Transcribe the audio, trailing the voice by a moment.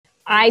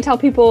I tell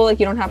people, like,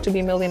 you don't have to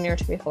be a millionaire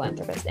to be a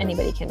philanthropist.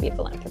 Anybody can be a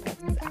philanthropist.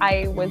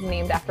 I was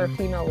named after a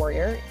female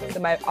warrior.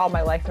 So all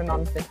my life, my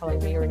mom's been telling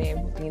me your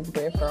name means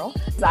brave girl.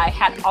 So I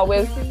had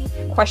always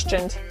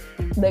questioned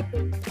the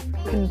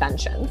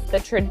conventions.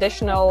 The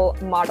traditional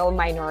model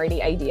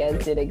minority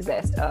ideas did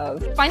exist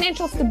of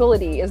financial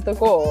stability is the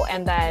goal,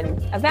 and then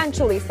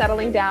eventually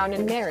settling down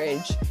in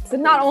marriage. So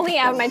not only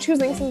am I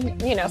choosing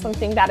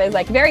something that is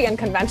like very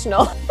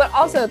unconventional, but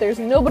also there's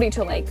nobody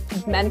to like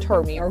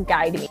mentor me or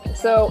guide me.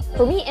 So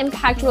for me,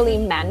 impact really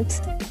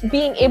meant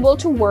being able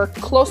to work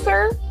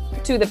closer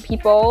to the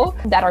people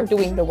that are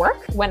doing the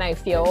work. When I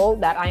feel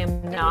that I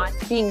am not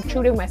being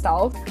true to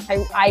myself,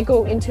 I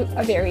go into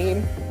a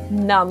very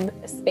numb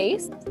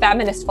space.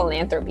 Feminist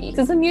philanthropy.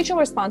 This is a mutual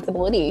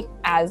responsibility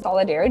as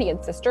solidarity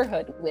and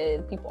sisterhood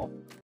with people.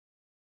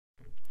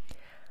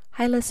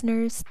 Hi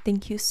listeners,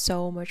 thank you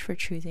so much for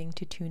choosing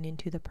to tune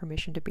into the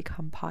Permission to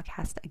Become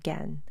podcast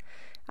again.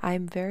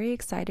 I'm very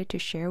excited to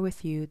share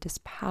with you this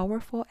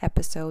powerful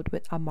episode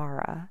with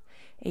Ammarah,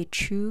 a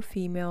true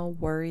female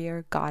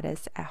warrior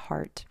goddess at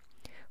heart,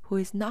 who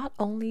is not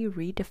only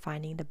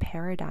redefining the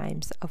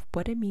paradigms of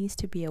what it means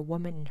to be a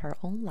woman in her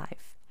own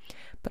life,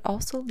 but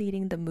also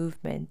leading the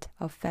movement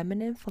of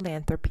feminine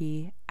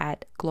philanthropy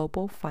at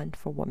Global Fund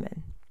for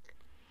Women.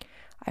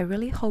 I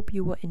really hope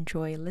you will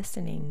enjoy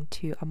listening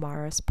to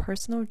Ammarah's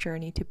personal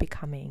journey to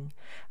becoming,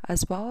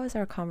 as well as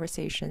our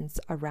conversations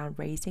around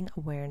raising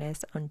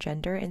awareness on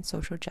gender and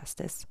social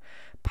justice,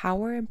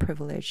 power and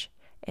privilege,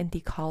 and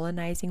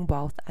decolonizing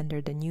wealth under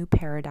the new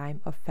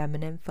paradigm of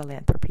feminine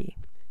philanthropy.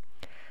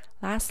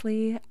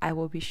 Lastly, I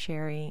will be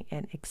sharing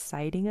an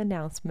exciting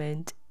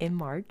announcement in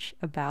March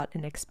about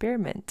an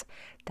experiment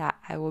that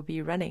I will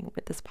be running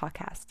with this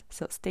podcast.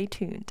 So stay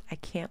tuned. I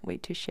can't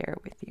wait to share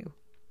it with you.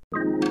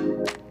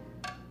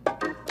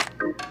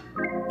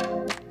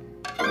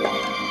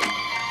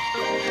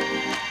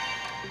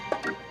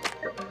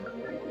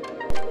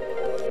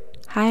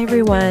 Hi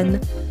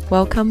everyone,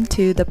 welcome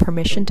to the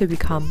Permission to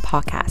Become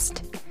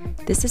podcast.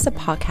 This is a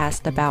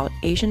podcast about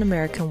Asian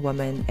American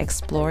women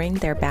exploring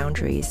their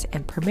boundaries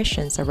and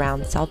permissions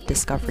around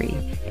self-discovery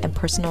and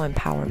personal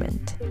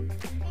empowerment.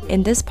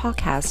 In this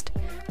podcast,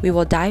 we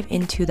will dive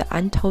into the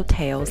untold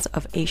tales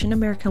of Asian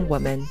American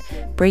women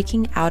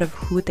breaking out of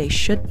who they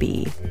should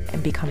be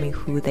and becoming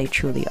who they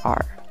truly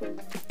are.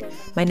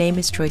 My name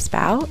is Joyce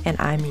Bao, and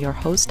I'm your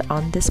host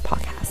on this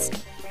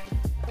podcast.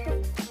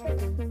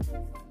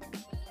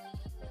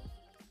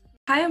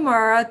 Hi,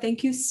 Ammarah.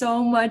 Thank you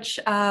so much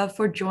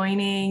for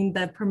joining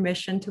the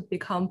Permission to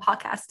Become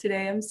podcast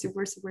today. I'm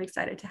super, super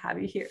excited to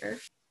have you here.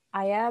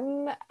 I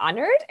am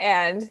honored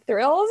and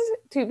thrilled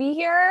to be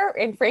here,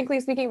 and frankly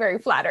speaking, very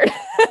flattered.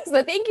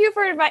 So thank you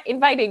for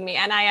inviting me.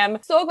 And I am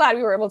so glad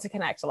we were able to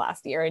connect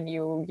last year and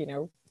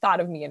you thought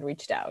of me and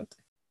reached out.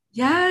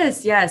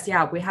 Yes.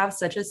 Yeah. We had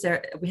such a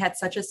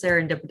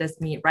serendipitous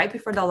meet right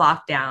before the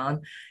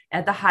lockdown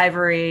at the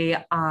Hivery.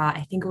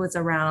 I think it was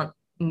around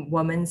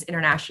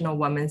International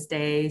Women's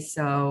Day.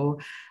 So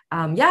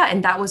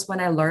and that was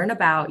when I learned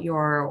about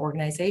your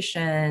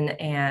organization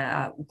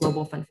and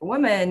Global Fund for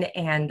Women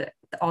and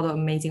all the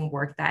amazing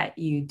work that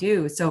you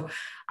do. So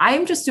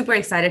I'm just super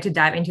excited to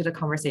dive into the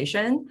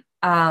conversation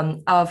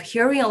of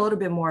hearing a little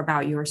bit more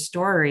about your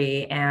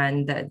story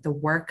and the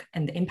work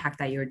and the impact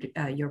that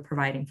you're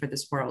providing for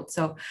this world.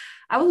 So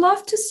I would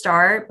love to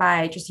start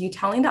by just you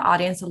telling the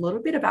audience a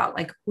little bit about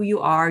like who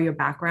you are, your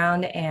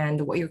background,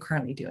 and what you're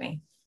currently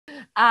doing.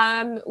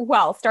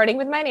 Well, starting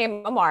with my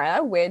name,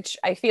 Ammarah, which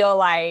I feel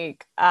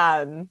like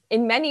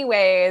in many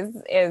ways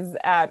is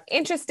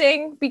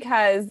interesting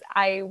because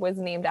I was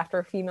named after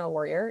a female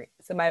warrior.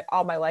 So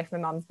all my life, my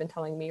mom's been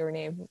telling me your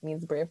name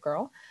means brave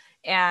girl.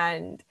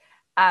 And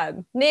my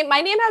name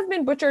has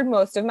been butchered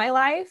most of my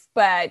life,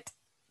 but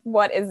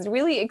what is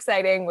really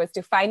exciting was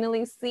to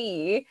finally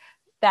see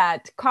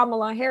that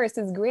Kamala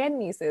Harris's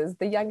grandnieces,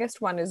 the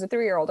youngest one is a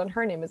 3-year-old and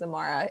her name is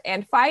Ammarah.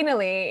 And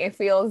finally it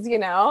feels,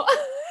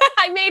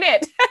 I made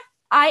it.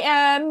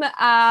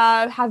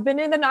 I have been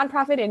in the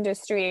nonprofit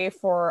industry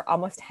for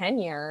almost 10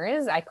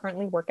 years. I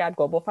currently work at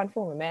Global Fund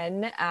for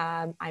Women.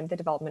 I'm the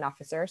development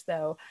officer.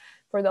 So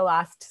for the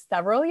last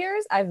several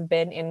years, I've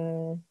been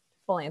in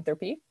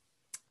philanthropy.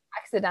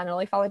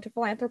 Accidentally fell into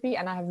philanthropy,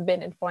 and I have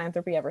been in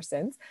philanthropy ever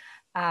since.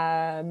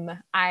 I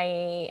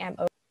am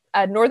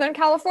a Northern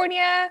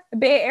California,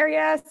 Bay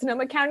Area,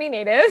 Sonoma County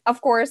native.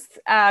 Of course,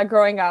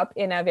 growing up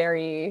in a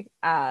very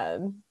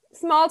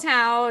small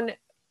town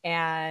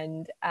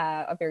and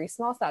a very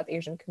small South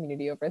Asian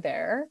community over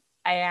there.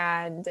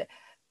 And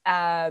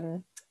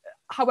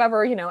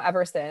however,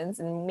 ever since,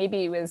 and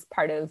maybe it was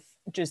part of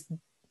just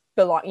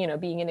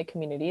being in a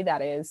community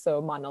that is so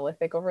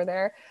monolithic over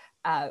there,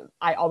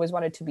 I always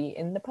wanted to be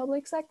in the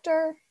public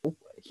sector.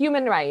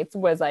 Human rights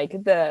was like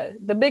the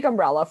big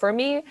umbrella for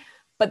me,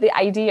 but the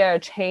idea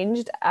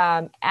changed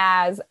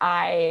as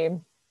I,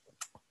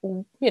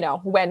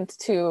 went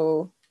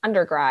to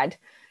undergrad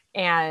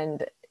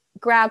and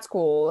grad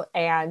school.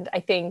 And I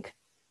think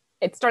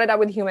it started out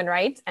with human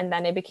rights, and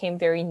then it became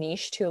very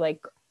niche to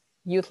like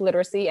youth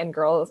literacy and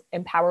girls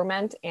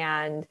empowerment.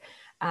 And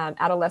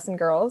adolescent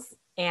girls,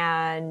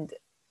 and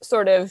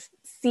sort of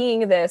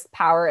seeing this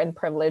power and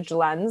privilege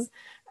lens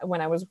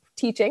when I was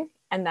teaching.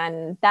 And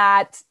then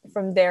that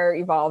from there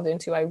evolved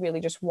into, I really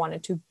just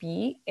wanted to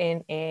be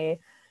in a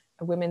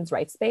women's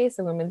rights space,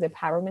 a women's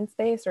empowerment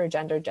space, or a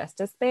gender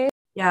justice space.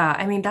 Yeah,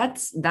 I mean,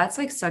 that's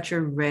like such a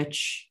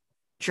rich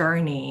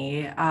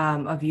journey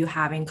of you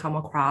having come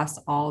across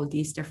all of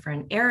these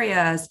different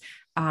areas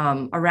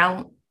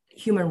around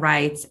human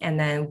rights and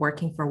then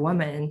working for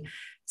women.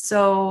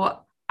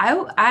 So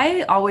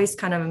I always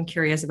kind of am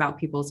curious about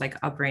people's like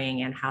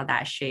upbringing and how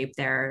that shaped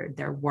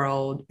their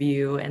world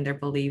view and their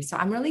beliefs. So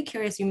I'm really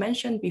curious. You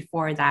mentioned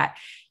before that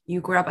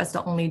you grew up as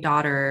the only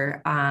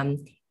daughter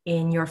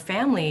in your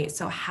family.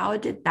 So how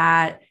did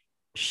that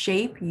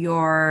shape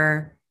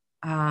your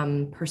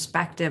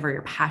perspective or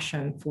your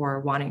passion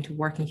for wanting to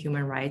work in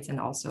human rights and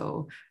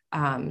also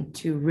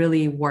to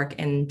really work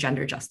in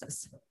gender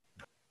justice?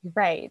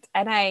 Right.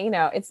 And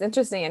it's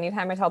interesting.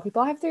 Anytime I tell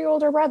people I have 3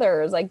 older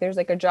brothers, like there's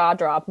like a jaw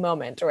drop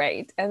moment,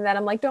 right? And then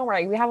I'm like, don't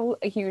worry, we have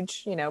a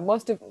huge,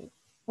 most of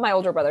my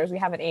older brothers, we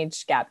have an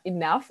age gap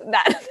enough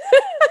that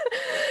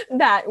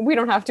that we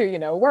don't have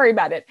to, worry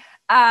about it.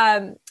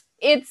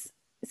 It's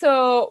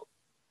so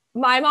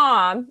my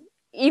mom,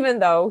 even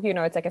though,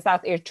 it's like a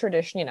South Asian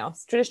tradition,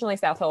 traditionally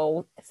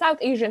South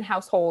Asian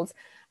households,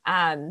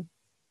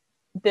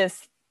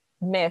 this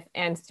myth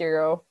and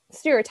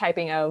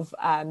stereotyping of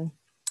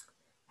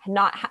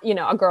not,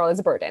 a girl is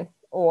a burden,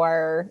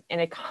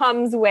 and it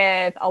comes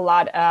with a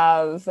lot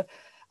of,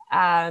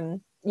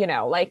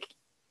 like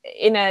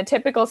in a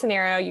typical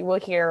scenario, you will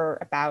hear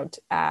about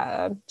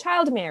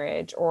child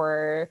marriage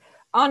or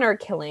honor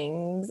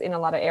killings in a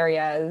lot of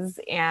areas,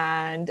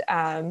 and,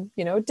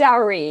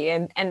 dowry,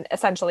 and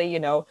essentially,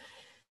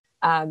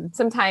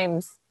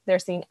 sometimes they're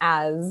seen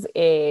as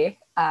a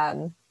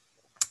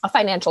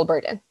financial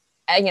burden,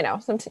 again,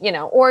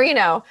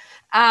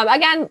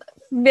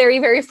 very,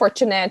 very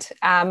fortunate.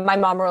 My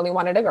mom really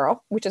wanted a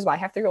girl, which is why I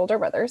have 3 older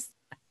brothers.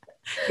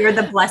 You're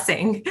the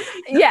blessing.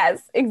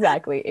 Yes,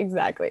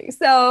 exactly.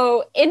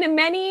 So in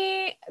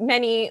many,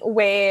 many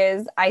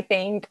ways, I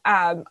think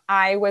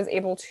I was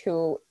able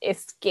to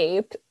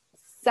escape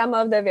some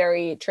of the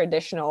very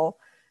traditional,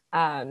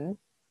 South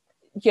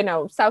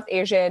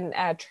Asian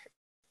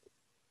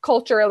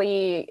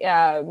culturally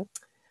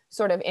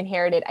sort of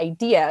inherited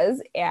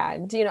ideas.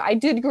 And, I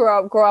did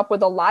grow up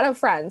with a lot of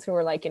friends who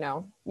were like,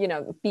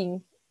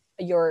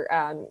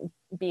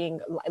 being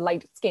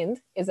light skinned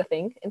is a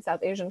thing in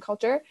South Asian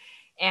culture.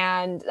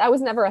 And that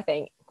was never a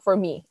thing for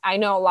me. I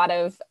know a lot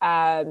of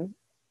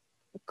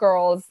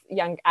girls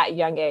at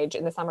young age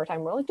in the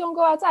summertime were like, don't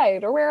go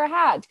outside or wear a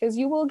hat because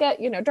you will get,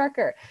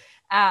 darker.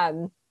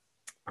 And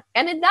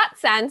in that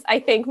sense, I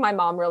think my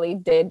mom really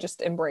did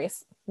just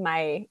embrace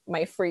my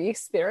free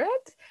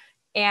spirit.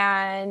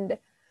 And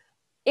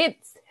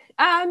it's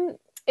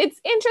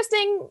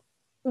interesting.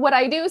 What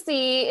I do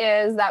see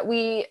is that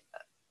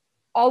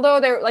although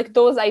they're like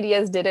those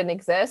ideas didn't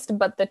exist,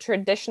 but the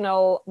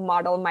traditional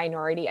model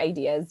minority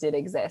ideas did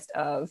exist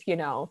of, you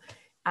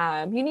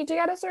need to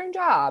get a certain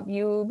job.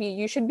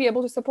 You should be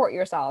able to support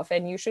yourself,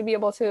 and you should be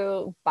able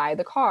to buy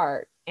the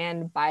car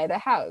and buy the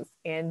house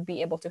and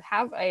be able to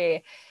have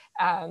a,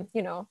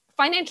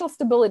 financial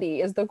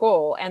stability is the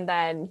goal. And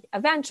then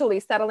eventually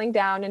settling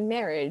down in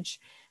marriage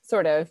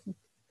sort of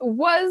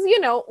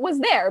was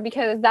there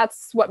because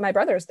that's what my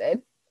brothers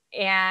did.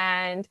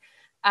 And,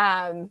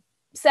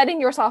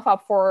 setting yourself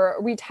up for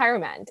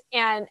retirement.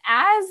 And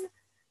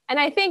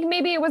I think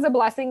maybe it was a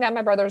blessing that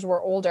my brothers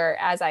were older,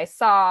 as I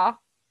saw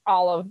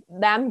all of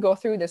them go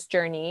through this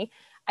journey.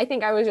 I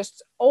think I was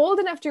just old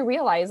enough to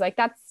realize like,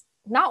 that's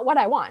not what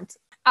I want.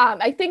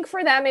 I think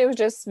for them, it was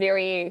just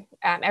very,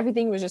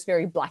 everything was just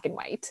very black and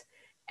white.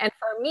 And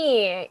for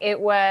me, it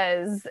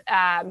was,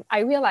 I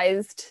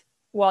realized,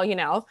 well,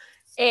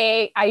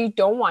 I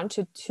don't want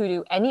to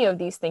do any of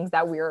these things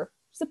that we're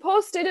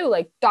supposed to do,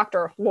 like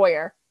doctor,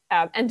 lawyer,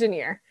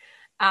 engineer.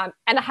 And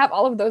I have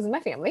all of those in my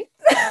family.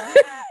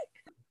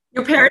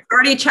 Your parents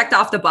already checked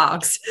off the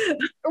box.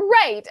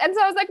 Right. And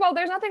so I was like, well,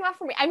 there's nothing left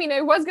for me. I mean,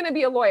 I was going to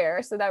be a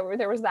lawyer. So that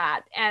there was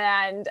that.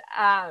 And,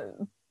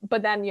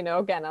 but then,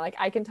 again, like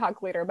I can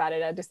talk later about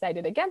it. I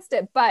decided against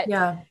it, but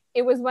yeah,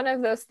 it was one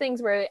of those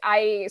things where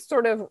I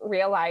sort of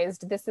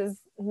realized this is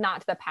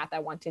not the path I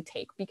want to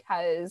take,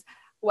 because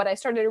what I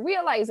started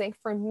realizing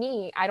for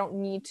me, I don't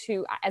need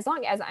to, as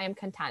long as I am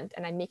content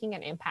and I'm making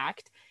an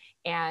impact,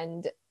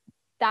 and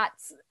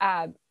that's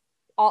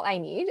all I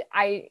need.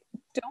 I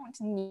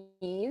don't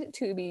need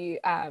to be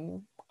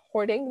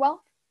hoarding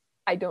wealth.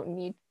 I don't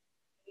need to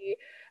be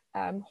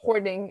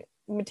hoarding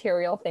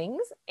material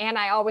things. And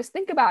I always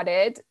think about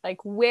it like,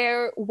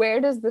 where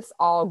does this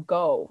all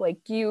go? Like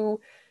you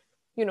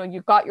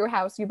got your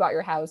house, you bought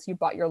your house, you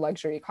bought your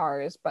luxury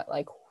cars, but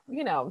like,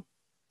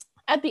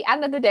 at the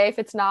end of the day, if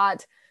it's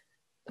not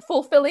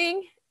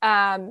fulfilling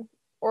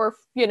or,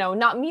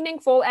 not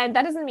meaningful, and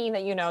that doesn't mean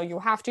that, you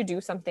have to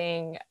do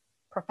something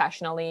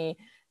professionally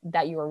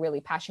that you are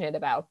really passionate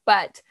about.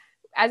 But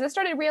as I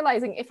started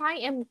realizing, if I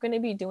am going to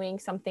be doing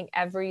something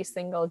every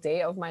single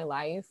day of my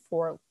life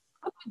for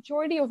a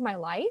majority of my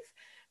life.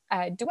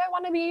 Do I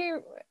want to be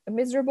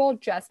miserable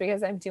just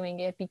because I'm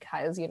doing it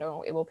because, you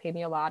know, it will pay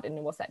me a lot and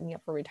it will set me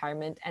up for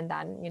retirement? And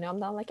then, you know, I'm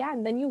not like, yeah,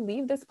 and then you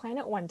leave this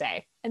planet one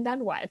day. And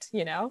then what,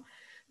 you know?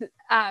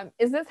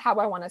 Is this how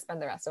I want to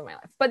spend the rest of my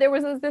life? But there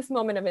was this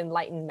moment of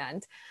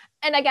enlightenment.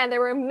 And again, there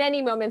were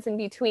many moments in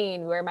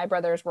between where my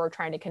brothers were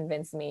trying to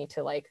convince me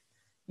to like,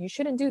 you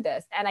shouldn't do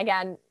this. And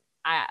again,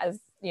 as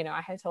you know,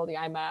 I had told you,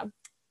 I'm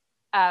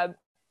a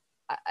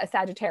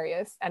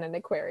Sagittarius and an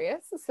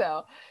Aquarius.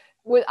 So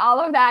with all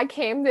of that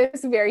came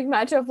this very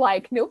much of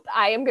like, nope,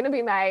 I am going to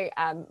be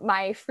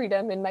my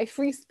freedom and my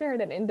free spirit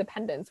and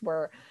independence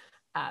were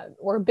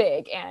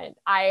big. And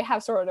I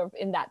have sort of,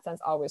 in that sense,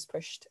 always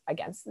pushed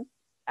against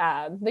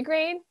the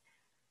grain.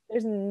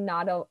 There's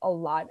not a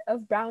lot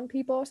of brown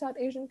people, South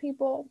Asian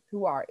people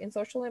who are in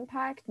social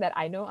impact that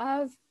I know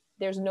of.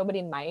 There's nobody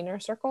in my inner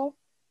circle.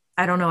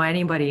 I don't know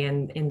anybody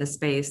in the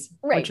space,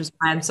 right. Which is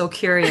why I'm so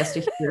curious to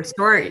hear your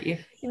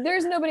story.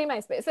 There's nobody in my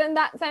space. So in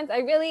that sense, I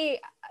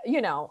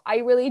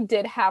really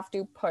did have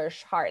to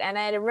push hard. And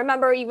I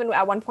remember even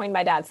at one point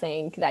my dad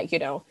saying that, you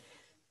know,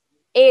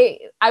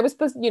 I was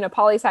supposed, you know,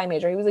 poli-sci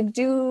major. He was like,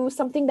 do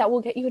something that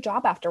will get you a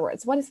job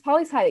afterwards. What is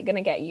poli-sci going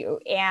to get you?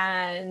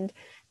 And,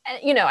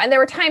 you know, and there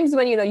were times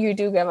when, you know, you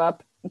do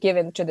give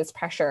in to this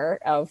pressure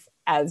of,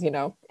 as, you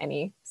know,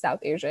 any South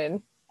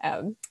Asian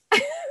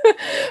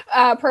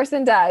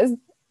person does,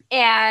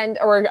 and,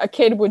 or a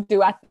kid would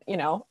do at, you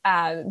know,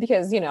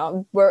 because, you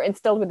know, we're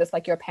instilled with this,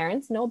 like your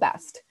parents know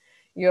best.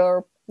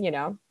 You're, you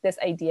know, this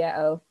idea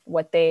of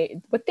what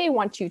they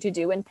want you to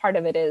do. And part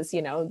of it is,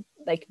 you know,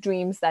 like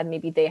dreams that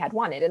maybe they had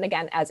wanted. And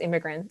again, as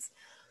immigrants,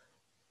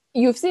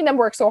 you've seen them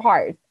work so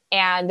hard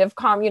and they've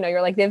come, you know,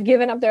 you're like, they've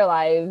given up their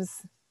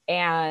lives.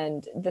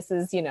 And this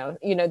is, you know,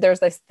 there's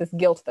this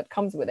guilt that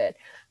comes with it.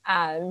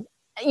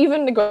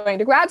 Even going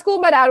to grad school,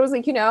 my dad was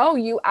like, you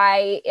know,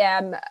 I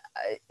am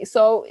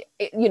so,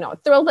 you know,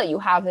 thrilled that you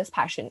have this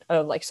passion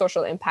of like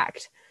social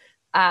impact.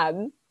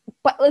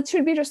 But it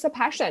should be just a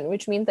passion,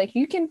 which means like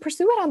you can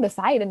pursue it on the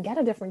side and get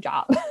a different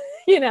job,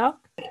 you know?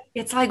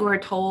 It's like we're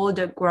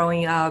told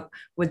growing up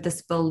with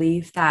this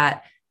belief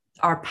that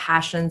our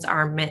passions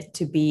are meant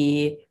to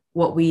be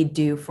what we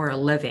do for a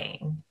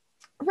living.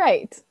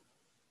 Right.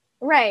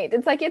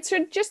 It's like, it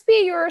should just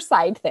be your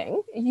side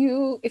thing.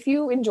 If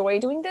you enjoy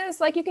doing this,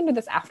 like you can do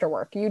this after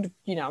work, you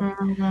know,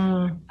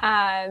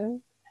 mm-hmm.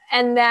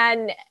 And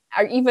then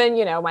or even,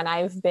 you know, when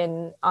I've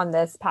been on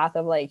this path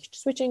of like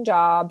switching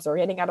jobs or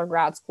getting out of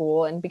grad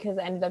school, and because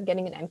I ended up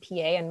getting an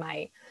MPA and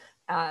my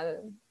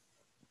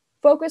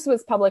focus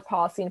was public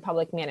policy and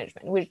public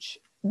management, which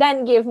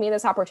then gave me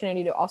this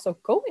opportunity to also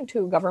go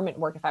into government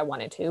work if I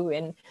wanted to.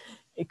 And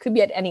it could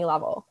be at any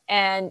level.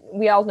 And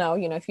we all know,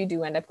 you know, if you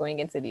do end up going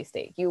in city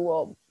state, you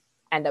will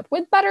end up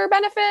with better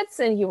benefits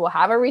and you will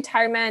have a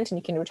retirement and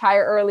you can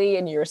retire early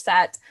and you're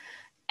set.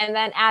 And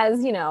then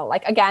as, you know,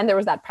 like, again, there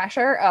was that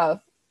pressure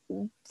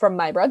from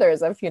my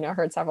brothers, I've, you know,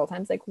 heard several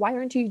times, like, why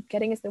aren't you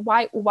getting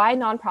why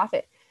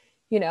nonprofit?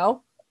 You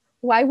know,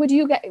 why would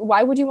you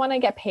want to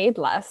get paid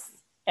less?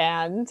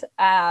 And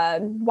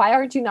why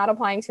aren't you not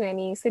applying to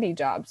any city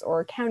jobs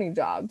or county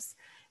jobs?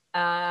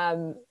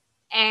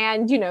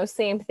 And, you know,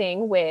 same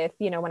thing with,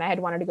 you know, when I had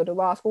wanted to go to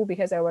law school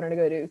because I wanted to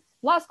go to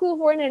law school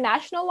for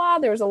international law,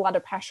 there was a lot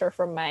of pressure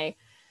from my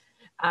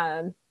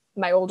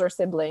older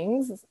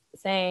siblings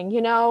saying,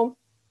 you know,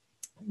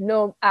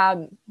 no,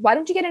 why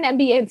don't you get an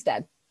MBA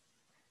instead?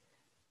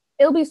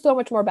 It'll be so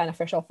much more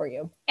beneficial for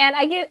you. And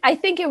I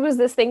think it was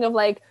this thing of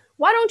like,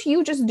 why don't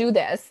you just do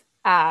this?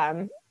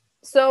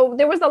 So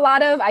there was a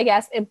lot of, I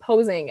guess,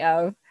 imposing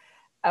of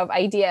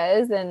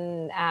ideas.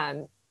 And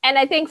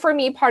I think for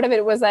me, part of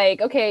it was like,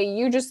 okay,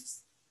 you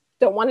just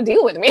don't want to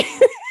deal with me.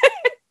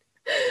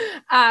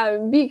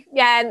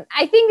 And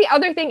I think the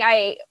other thing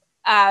I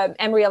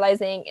am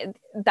realizing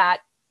that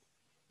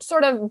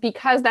sort of,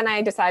 because then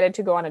I decided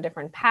to go on a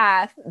different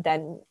path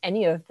than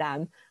any of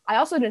them, I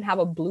also didn't have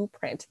a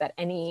blueprint that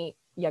any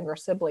younger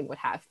sibling would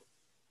have.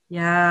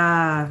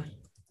 Yeah.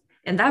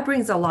 And that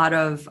brings a lot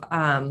of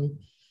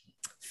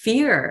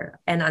fear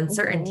and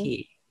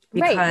uncertainty, mm-hmm.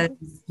 because right.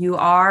 You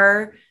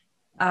are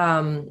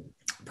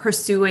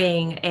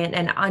pursuing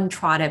an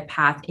untrodden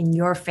path in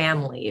your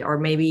family, or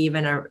maybe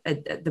even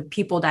the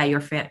people that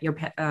your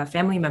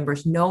family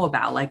members know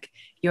about. Like,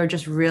 you're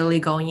just really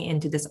going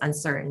into this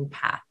uncertain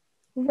path.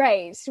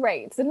 Right.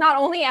 So not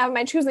only am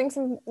I choosing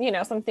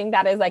something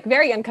that is like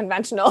very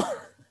unconventional,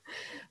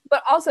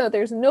 but also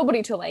there's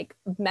nobody to like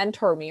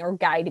mentor me or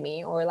guide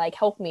me or like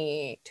help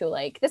me to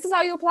like, this is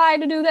how you apply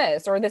to do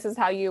this, or this is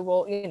how you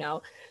will, you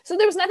know. So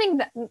there was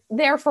nothing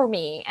there for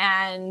me.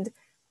 And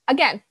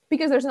again,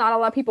 because there's not a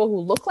lot of people who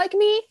look like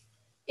me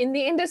in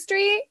the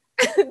industry,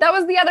 that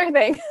was the other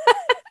thing.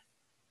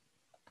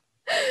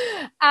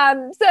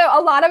 So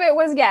a lot of it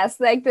was, yes,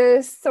 like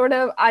this sort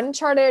of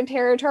uncharted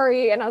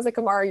territory. And I was like,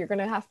 Ammarah, you're going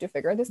to have to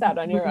figure this out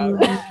on your own.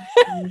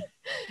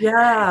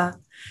 Yeah.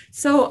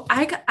 So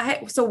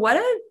so what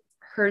I've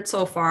heard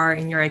so far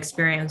in your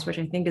experience, which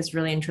I think is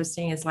really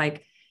interesting, is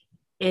like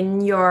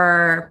in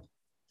your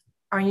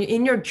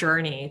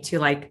journey to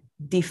like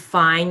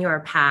define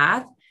your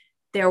path,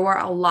 there were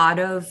a lot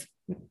of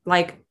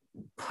like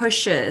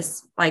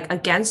pushes like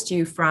against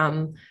you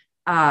from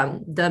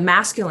the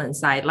masculine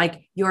side,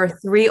 like your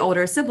three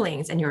older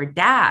siblings and your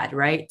dad,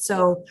 right?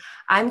 So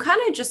I'm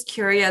kind of just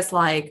curious,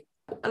 like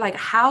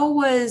how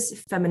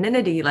was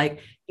femininity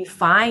like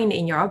defined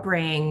in your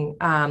upbringing,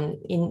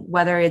 in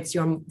whether it's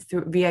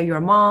via your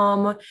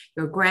mom,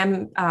 your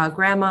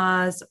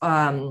grandmas,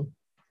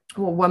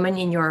 woman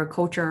in your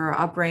culture or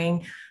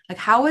upbringing, like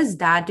how was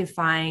that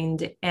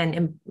defined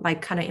and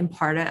like kind of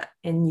imparted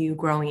in you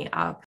growing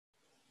up?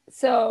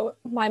 So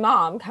my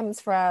mom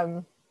comes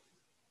from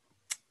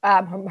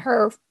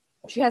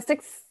she has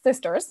 6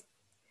 sisters.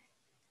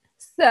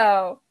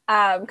 So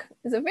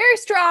it's a very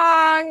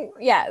strong,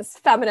 yes,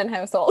 feminine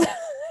household.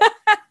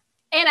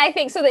 And I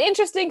think, so the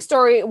interesting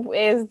story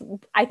is,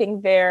 I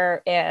think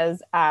there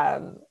is,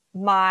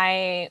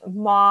 my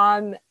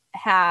mom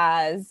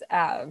has,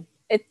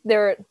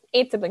 there are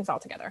 8 siblings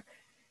altogether.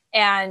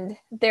 And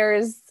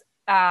there's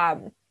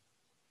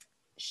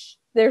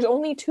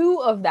only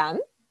 2 of them,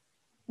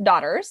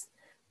 daughters,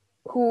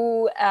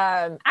 who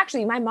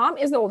actually my mom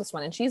is the oldest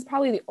one, and she's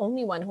probably the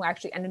only one who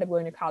actually ended up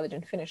going to college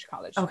and finished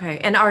college. Okay.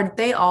 And are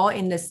they all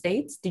in the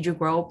States? Did you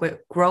grow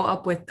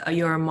up with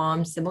your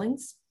mom's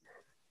siblings?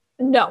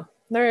 No,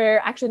 they're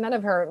actually none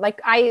of her.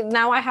 Like I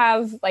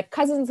have like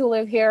cousins who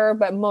live here,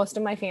 but most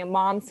of my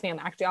mom's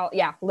family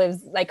actually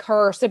lives, like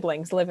her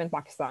siblings live in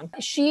Pakistan.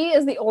 She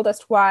is the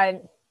oldest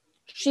one.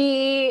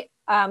 She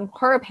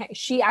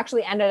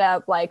actually ended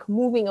up like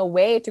moving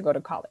away to go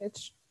to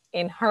college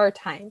in her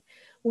time,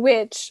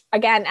 which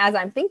again, as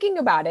I'm thinking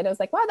about it, I was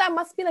like, wow, that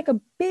must be like a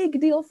big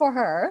deal for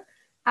her.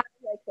 I'm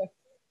like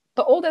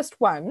the oldest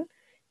one.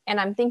 And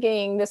I'm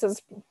thinking this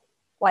is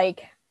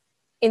like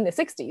in the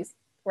 60s,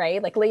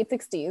 right? Like late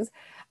 60s.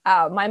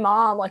 My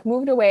mom like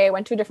moved away,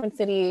 went to a different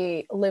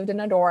city, lived in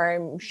a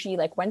dorm. She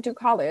like went to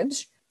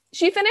college.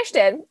 She finished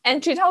it.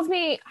 And she tells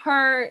me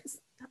her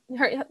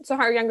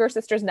younger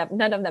sisters,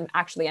 none of them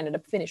actually ended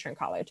up finishing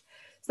college.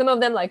 Some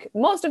of them, like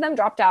most of them,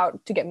 dropped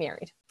out to get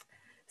married.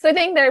 So I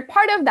think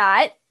part of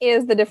that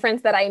is the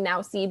difference that I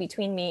now see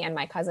between me and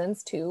my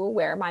cousins too,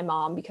 where my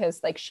mom, because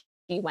like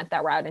she went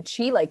that route and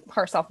she like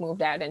herself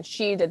moved out and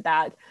she did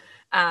that.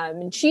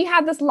 And she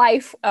had this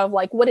life of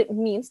like what it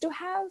means to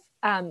have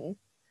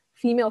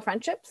female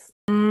friendships.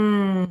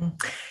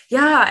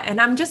 Yeah.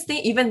 And I'm just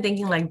even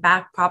thinking like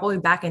probably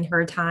back in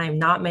her time,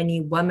 not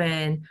many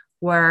women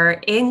were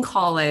in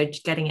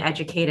college getting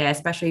educated,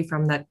 especially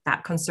from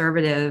that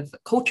conservative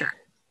culture.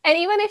 And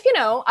even if,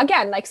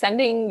 again, like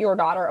sending your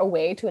daughter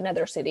away to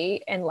another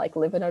city and like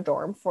live in a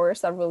dorm for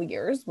several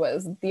years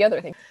was the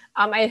other thing.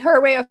 Her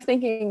way of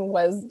thinking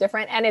was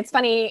different. And it's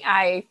funny,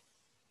 I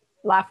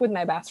laugh with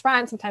my best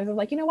friend. Sometimes I'm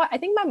like, you know what? I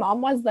think my mom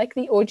was like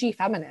the OG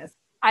feminist.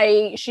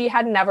 She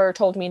had never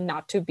told me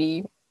not to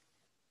be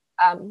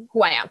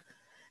who I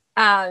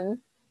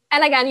am.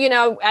 And again,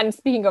 and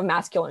speaking of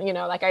masculine,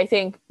 like I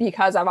think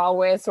because I've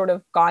always sort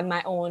of gone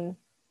my own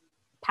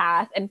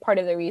path, and part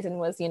of the reason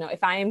was,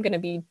 if I am going to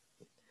be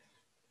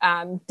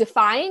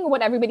defying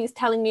what everybody's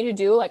telling me to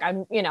do, like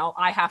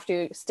I have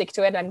to stick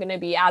to it. I'm going to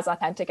be as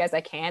authentic as I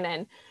can.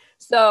 And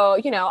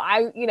so,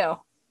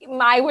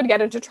 I would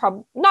get into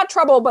trouble, not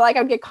trouble, but like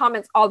I'd get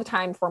comments all the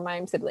time from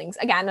my siblings.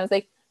 Again, I was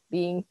like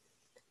being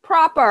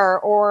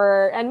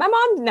proper and my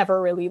mom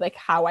never really like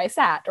how I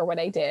sat or what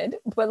I did,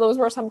 but those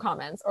were some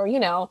comments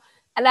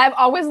and I've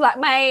always let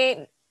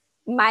my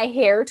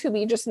hair to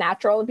be just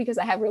natural because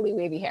I have really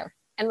wavy hair.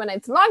 And when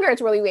it's longer,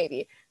 it's really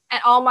wavy.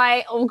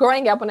 And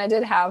growing up, when I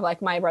did have,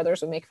 like, my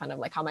brothers would make fun of,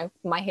 like, how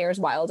my hair is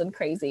wild and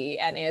crazy.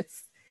 And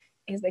it's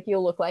like, you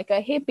look like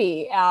a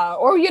hippie.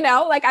 Or,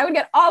 like, I would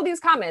get all these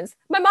comments.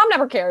 My mom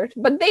never cared,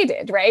 but they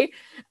did, right?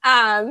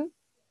 And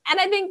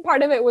I think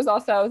part of it was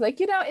also, I was like,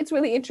 it's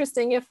really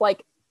interesting if,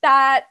 like,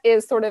 that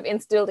is sort of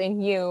instilled in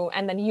you,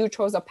 and then you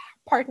chose a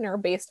partner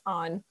based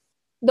on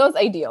those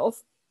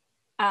ideals.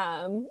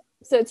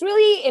 So it's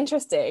really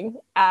interesting.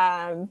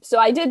 So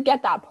I did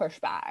get that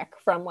pushback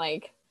from,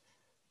 like,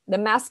 the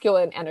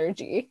masculine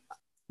energy.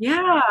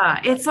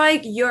 Yeah, it's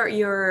like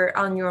you're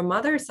on your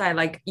mother's side,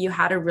 like you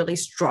had a really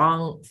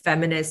strong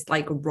feminist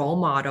like role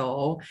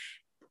model.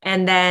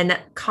 And then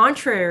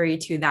contrary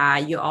to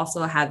that, you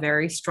also have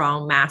very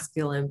strong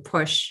masculine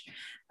push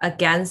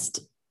against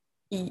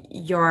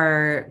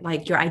your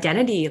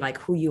identity, like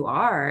who you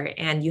are,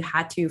 and you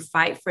had to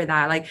fight for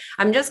that. Like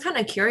I'm just kind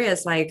of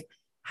curious, like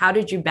how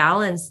did you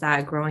balance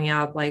that growing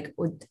up? Like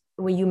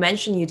when you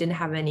mentioned you didn't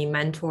have any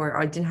mentor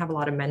or didn't have a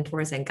lot of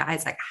mentors and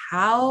guys, like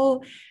how,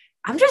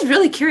 I'm just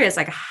really curious,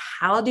 like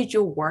how did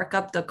you work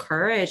up the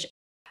courage?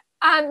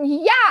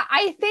 Yeah,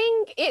 I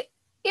think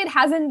it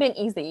hasn't been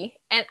easy.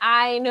 And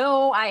I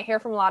know I hear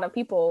from a lot of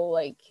people,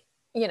 like,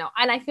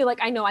 and I feel like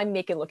I know I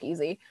make it look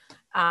easy.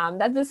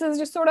 That this has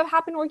just sort of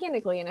happened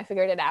organically and I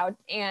figured it out.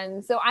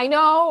 And so I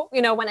know,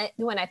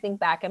 when I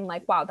think back, I'm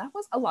like, wow, that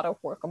was a lot of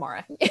work,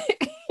 Ammarah.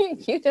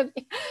 You did.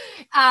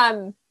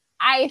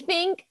 I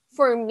think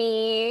for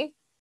me,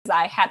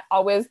 I had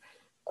always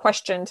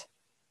questioned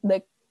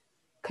the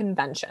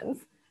conventions.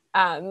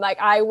 Like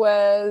I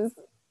was,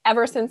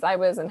 ever since I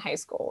was in high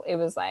school, it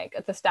was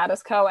like the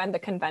status quo and the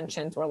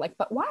conventions were like,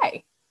 but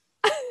why?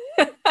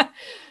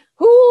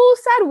 Who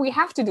said we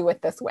have to do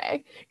it this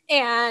way?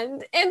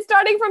 And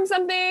starting from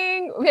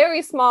something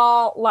very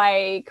small,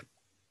 like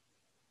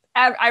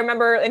I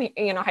remember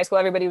in high school,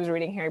 everybody was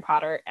reading Harry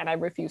Potter and I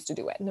refused to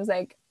do it. And it was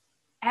like,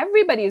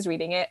 everybody's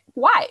reading it.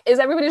 Why? Is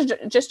everybody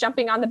just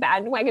jumping on the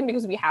bandwagon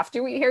because we have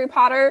to read Harry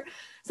Potter?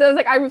 So I was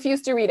like, I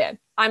refuse to read it.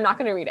 I'm not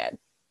going to read it.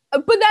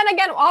 But then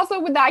again,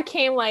 also with that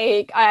came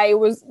like, I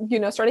was,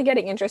 started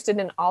getting interested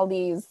in all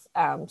these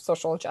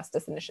social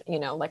justice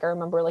initiatives, like I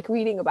remember like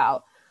reading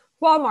about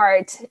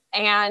Walmart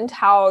and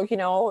how,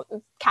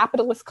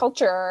 capitalist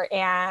culture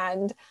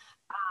and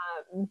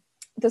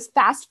this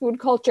fast food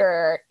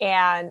culture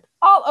and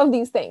all of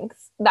these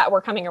things that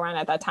were coming around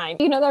at that time,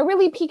 that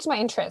really piqued my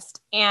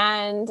interest.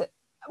 And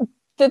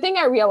the thing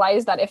I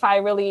realized that if I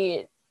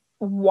really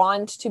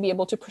want to be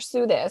able to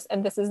pursue this,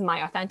 and this is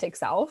my authentic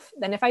self,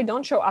 then if I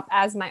don't show up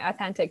as my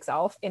authentic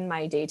self in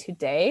my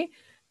day-to-day,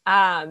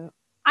 I'm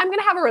going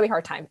to have a really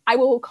hard time. I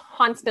will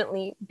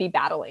constantly be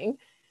battling,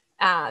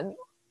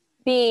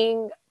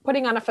 putting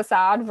on a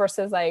facade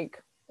versus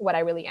like what I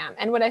really am.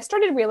 And what I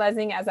started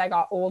realizing as I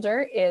got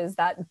older is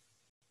that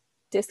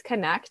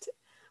disconnect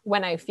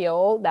when I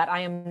feel that I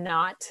am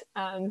not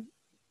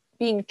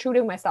being true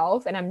to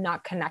myself and I'm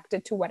not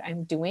connected to what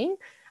I'm doing,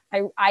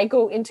 I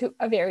go into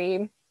a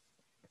very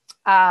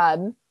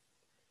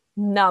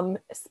numb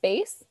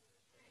space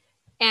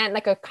and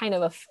like a kind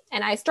of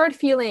and I start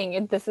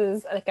feeling this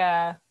is like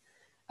a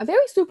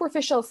very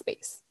superficial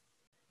space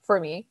for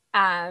me.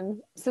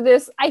 So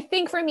this, I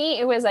think for me,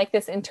 it was like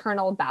this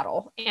internal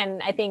battle.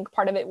 And I think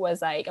part of it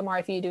was like, Ammarah,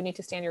 if you do need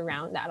to stand your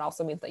ground, that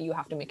also means that you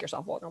have to make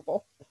yourself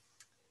vulnerable.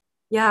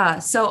 Yeah.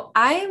 So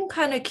I'm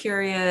kind of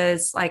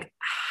curious, like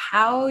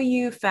how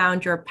you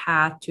found your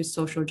path to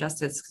social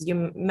justice. Because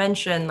you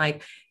mentioned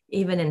like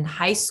even in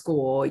high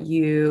school,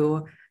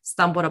 you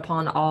stumbled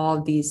upon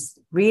all these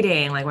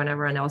reading, like when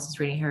everyone else is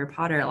reading Harry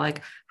Potter.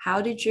 Like,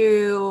 how did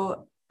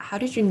you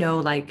know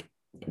like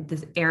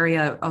this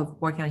area of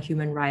working on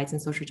human rights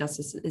and social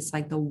justice is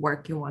like the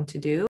work you want to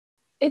do?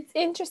 It's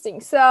interesting.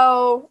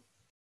 So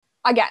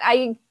again,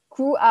 I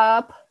grew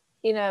up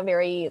in a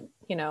very,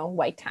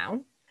 white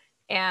town.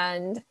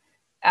 And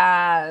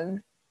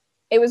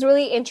it was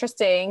really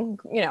interesting,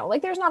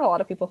 like there's not a lot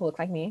of people who look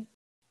like me.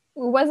 It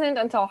wasn't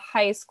until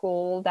high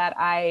school that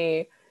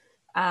I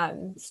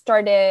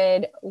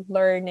started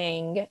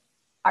learning.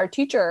 Our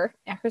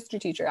history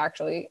teacher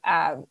actually,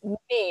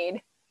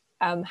 made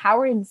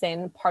Howard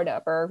Zinn part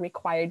of our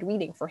required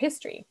reading for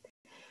history.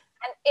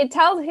 And it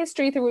tells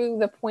history through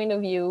the point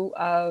of view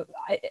of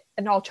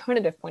an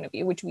alternative point of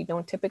view, which we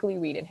don't typically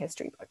read in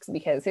history books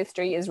because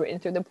history is written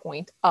through the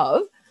point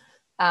of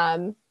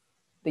the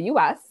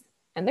US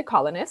and the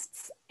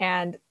colonists,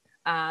 and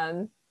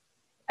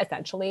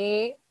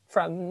essentially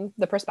from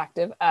the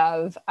perspective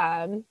of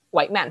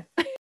white men.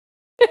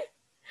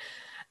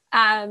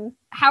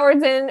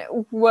 Howard Zinn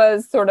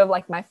was sort of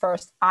like my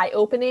first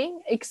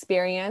eye-opening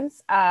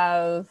experience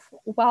of,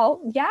 well,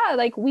 yeah,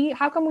 like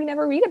how come we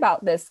never read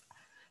about this,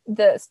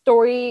 the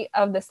story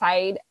of the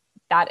side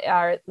that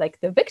are like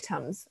the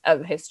victims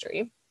of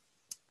history.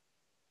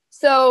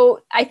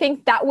 So I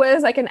think that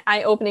was like an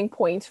eye-opening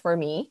point for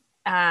me.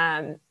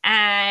 And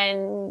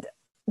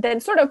then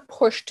sort of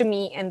pushed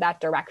me in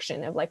that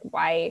direction of like,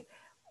 why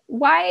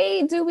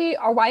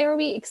are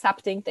we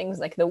accepting things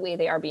like the way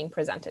they are being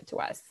presented to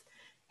us?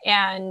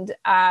 And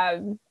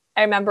I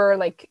remember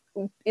like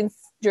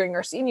during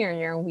our senior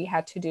year, we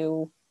had to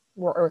do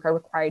a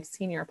required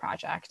senior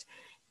project.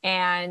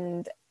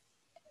 And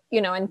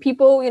and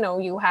people,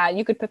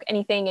 you could pick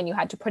anything and you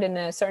had to put in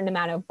a certain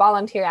amount of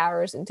volunteer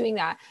hours in doing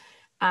that.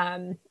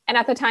 And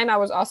at the time I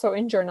was also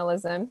in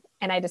journalism,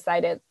 and I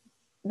decided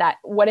that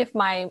what if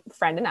my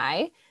friend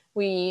and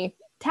we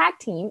tag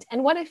teamed,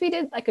 and what if we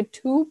did like a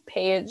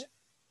 2-page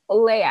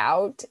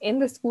layout in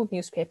the school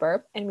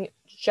newspaper and we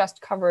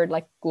just covered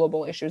like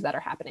global issues that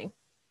are happening.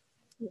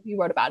 We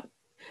wrote about it.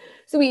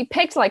 So we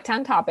picked like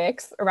 10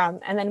 topics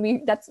around, and then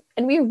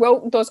we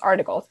wrote those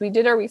articles. We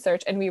did our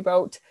research and we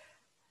wrote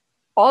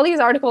all these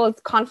articles,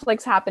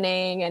 conflicts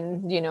happening,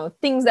 and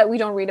things that we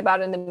don't read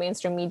about in the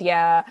mainstream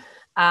media,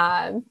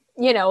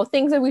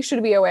 things that we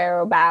should be aware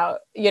about,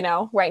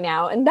 right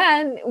now. And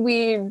then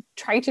we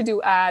tried to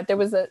do, there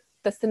was the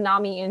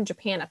tsunami in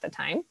Japan at the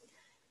time.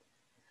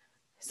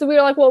 So we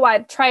were like, well,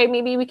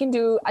 maybe we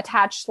can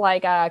attach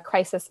like a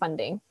crisis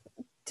funding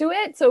to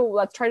it. So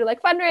let's try to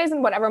like fundraise,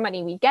 and whatever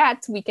money we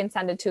get, we can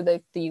send it to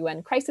the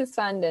UN Crisis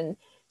Fund and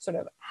sort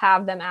of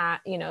have them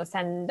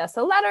send us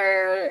a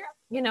letter,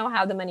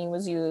 how the money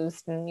was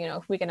used. And,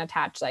 if we can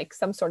attach like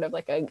some sort of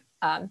like a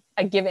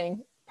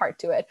giving part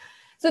to it.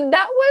 So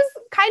that was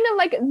kind of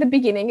like the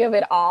beginning of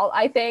it all,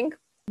 I think,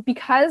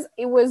 because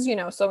it was,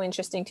 so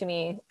interesting to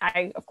me.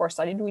 I, of course,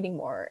 started reading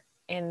more,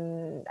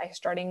 and I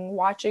started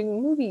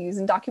watching movies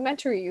and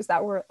documentaries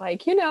that were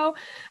like, the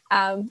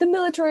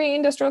military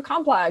industrial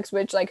complex,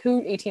 which like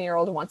who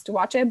 18-year-old wants to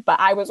watch it? But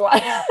I was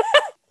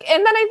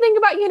And then I think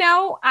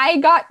about, I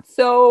got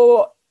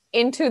so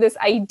into this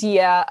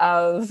idea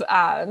of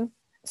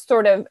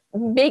sort of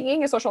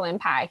making a social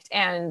impact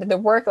and the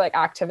work like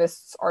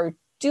activists are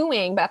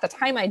doing. But at the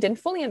time I didn't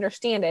fully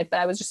understand it, but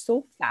I was just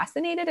so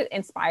fascinated and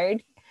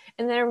inspired.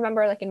 And then I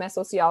remember like in my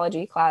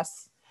sociology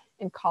class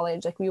in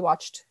college, like we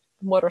watched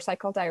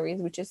Motorcycle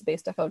Diaries, which is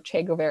based off of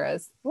Che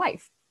Guevara's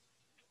life.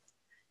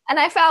 And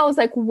I felt, I was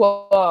like,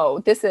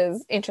 whoa, this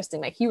is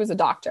interesting. Like he was a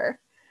doctor.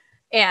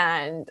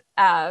 And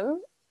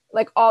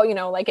like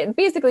all, like it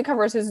basically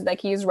covers his, like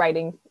he's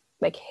writing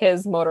like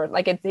his motor,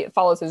 like it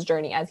follows his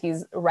journey as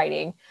he's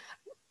riding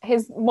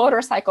his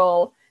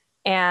motorcycle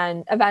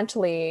and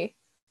eventually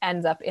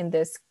ends up in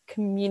this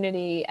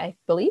community. I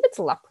believe it's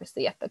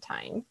leprosy at the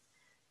time.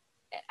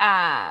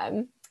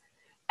 And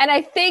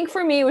I think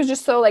for me, it was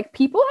just so like,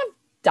 people have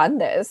done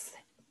this.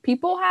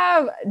 People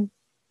have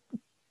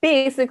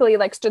basically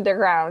like stood their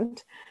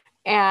ground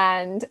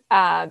and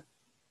done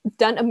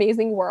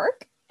amazing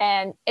work.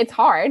 And it's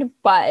hard,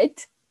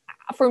 but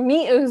for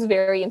me, it was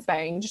very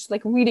inspiring, just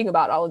like reading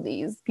about all of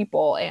these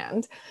people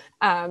and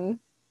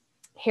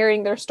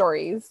hearing their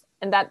stories.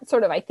 And that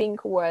sort of, I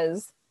think,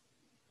 was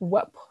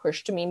what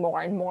pushed me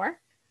more and more.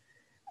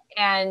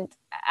 And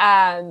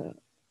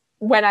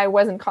when I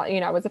was in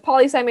college, I was a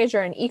poli-sci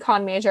major and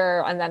econ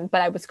major,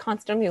 but I was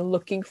constantly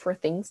looking for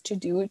things to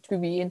do to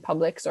be in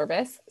public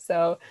service.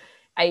 So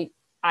I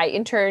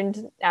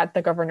interned at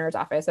the governor's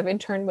office. I've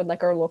interned with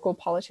like our local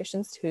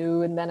politicians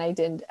too. And then I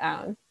did,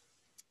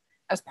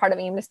 as part of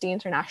Amnesty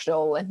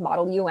International and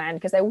Model UN,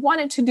 because I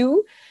wanted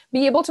to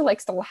be able to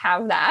like still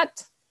have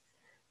that.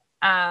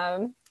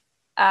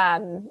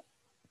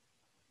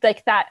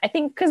 Like that, I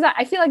think, because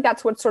I feel like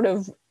that's what sort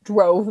of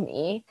drove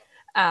me.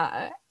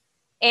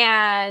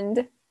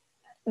 And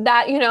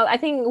that, I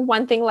think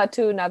one thing led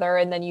to another,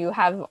 and then you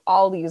have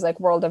all these like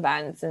world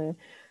events, and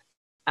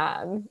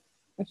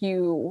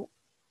you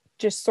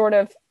just sort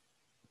of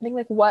think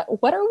like, why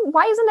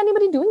isn't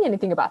anybody doing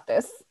anything about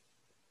this?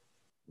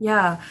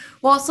 Yeah.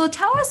 Well, so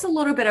tell us a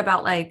little bit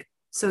about like,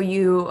 so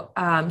you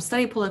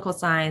studied political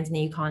science and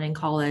econ in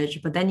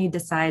college, but then you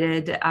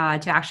decided to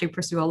actually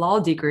pursue a law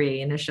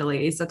degree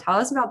initially. So tell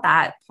us about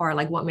that part,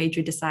 like what made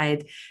you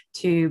decide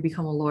to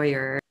become a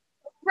lawyer?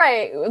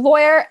 Right.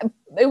 Lawyer,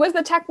 it was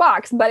the tech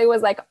box, but it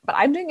was like, but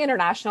I'm doing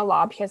international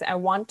law because I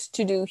want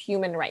to do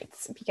human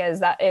rights, because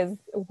that is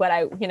what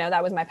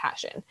that was my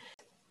passion.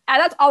 And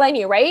that's all I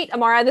knew, right?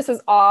 Ammarah, this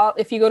is all,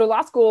 if you go to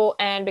law school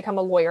and become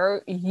a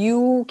lawyer,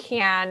 you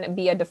can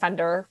be a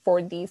defender for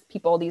these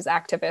people, these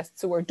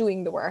activists who are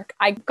doing the work.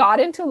 I got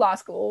into law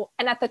school,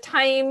 and at the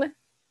time,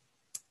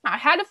 I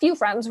had a few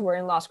friends who were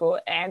in law school,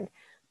 and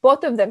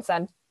both of them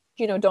said,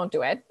 don't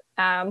do it.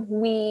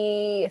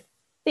 We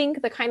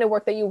think the kind of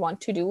work that you want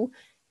to do,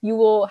 you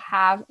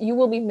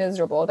will be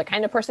miserable. The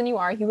kind of person you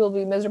are, you will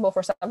be miserable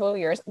for several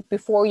years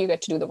before you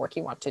get to do the work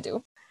you want to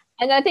do.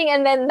 And I think,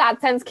 and then that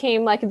sense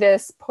came like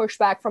this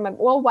pushback from,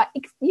 well, what,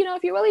 if you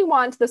really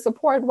want the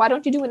support, why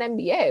don't you do an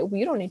MBA? Well,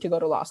 you don't need to go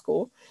to law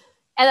school.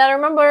 And I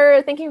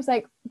remember thinking, I was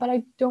like, but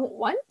I don't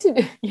want to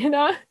do,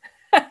 I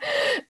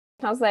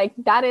was like,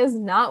 that is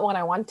not what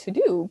I want to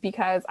do,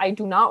 because I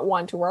do not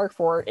want to work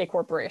for a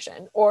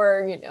corporation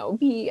or,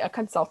 be a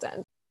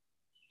consultant.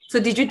 So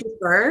did you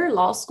defer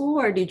law school,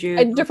 or did you?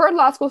 I deferred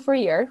law school for a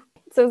year.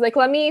 So I was like,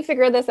 let me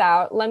figure this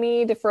out. Let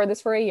me defer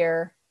this for a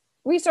year,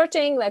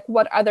 researching like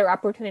what other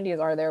opportunities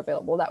are there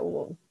available that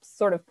will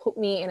sort of put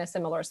me in a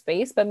similar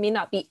space, but may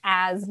not be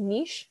as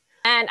niche.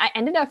 And I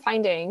ended up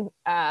finding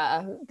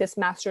this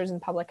master's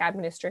in public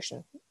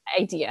administration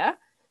idea.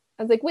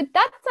 I was like,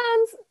 that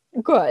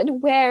sounds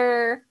good,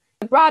 where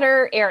a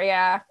broader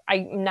area,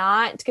 I'm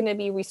not going to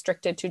be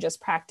restricted to just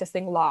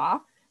practicing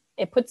law.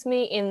 It puts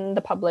me in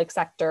the public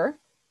sector.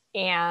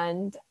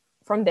 And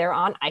from there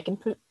on, I can,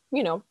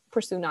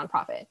 pursue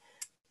nonprofit.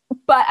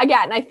 But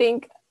again, I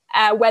think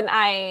when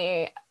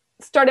I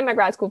started my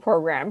grad school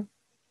program,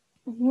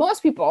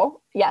 most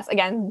people, yes,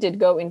 again, did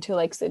go into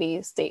like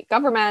city, state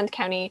government,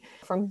 county.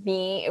 For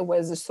me, it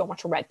was just so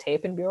much red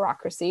tape and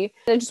bureaucracy.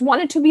 I just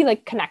wanted to be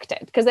like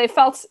connected, because I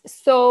felt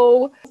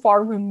so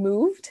far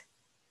removed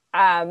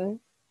from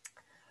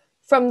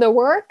the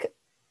work.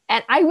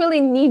 And I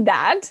really need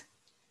that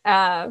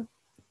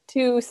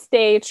to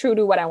stay true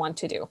to what I want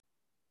to do.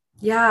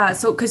 Yeah.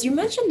 So, because you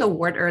mentioned the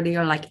word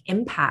earlier, like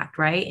impact,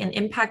 right? And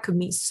impact could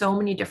mean so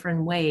many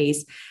different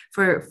ways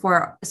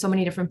for so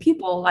many different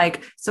people.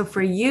 Like, so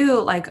for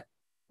you, like,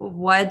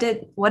 what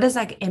does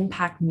like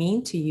impact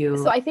mean to you?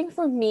 So I think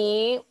for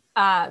me,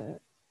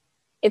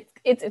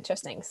 it's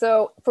interesting.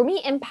 So for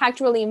me, impact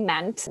really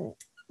meant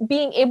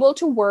being able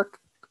to work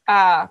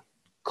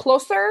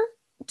closer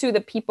to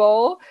the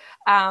people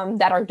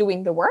that are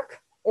doing the work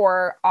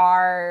or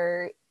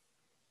are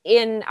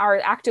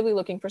actively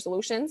looking for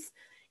solutions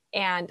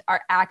and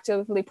are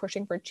actively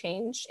pushing for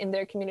change in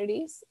their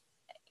communities.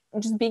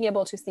 Just being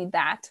able to see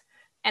that.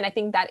 And I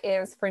think that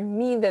is, for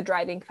me, the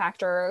driving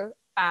factor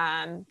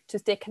to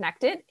stay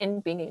connected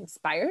and being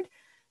inspired.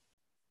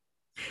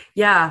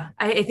 Yeah,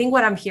 I think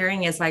what I'm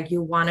hearing is like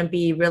you want to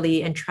be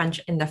really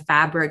entrenched in the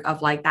fabric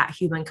of like that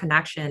human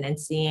connection and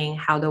seeing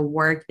how the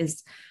work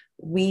is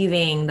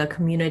weaving the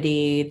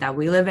community that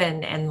we live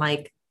in and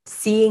like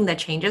seeing the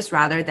changes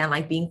rather than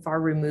like being far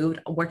removed,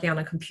 working on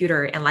a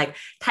computer and like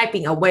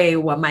typing away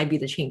what might be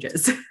the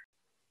changes.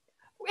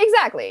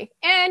 Exactly.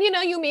 And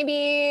you may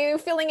be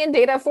filling in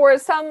data for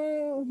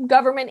some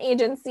government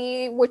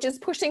agency, which is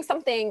pushing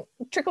something,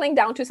 trickling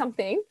down to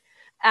something.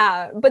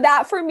 But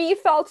that for me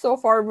felt so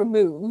far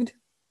removed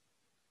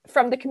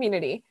from the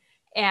community.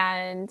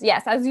 And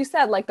yes, as you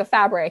said, like the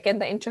fabric and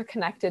the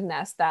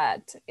interconnectedness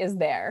that is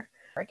there.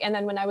 And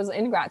then when I was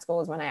in grad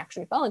school is when I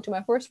actually fell into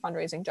my first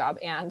fundraising job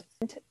and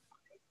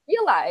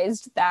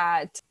realized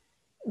that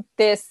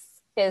this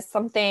is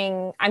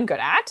something I'm good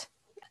at.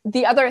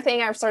 The other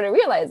thing I've started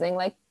realizing,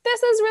 like,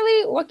 this is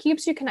really what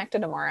keeps you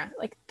connected, Ammarah.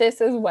 Like,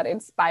 this is what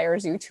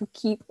inspires you to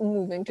keep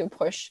moving, to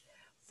push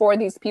for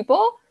these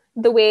people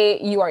the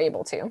way you are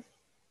able to.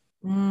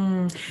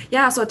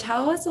 Yeah, so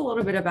tell us a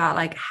little bit about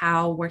like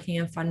how working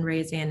in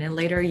fundraising, and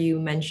later you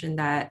mentioned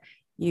that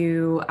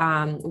you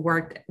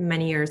worked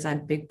many years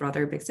at Big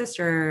Brother, Big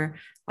Sister.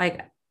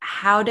 Like,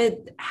 how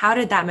did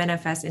that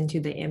manifest into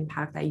the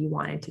impact that you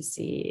wanted to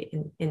see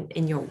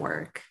in your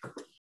work?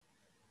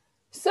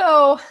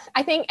 So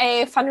I think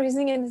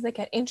fundraising is like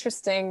an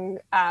interesting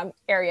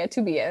area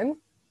to be in.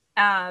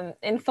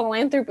 And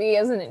philanthropy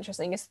is an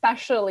interesting,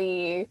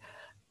 especially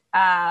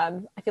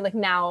I feel like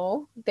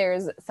now there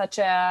is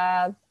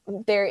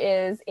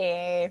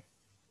a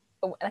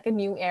like a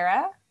new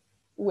era,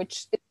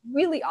 which is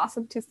really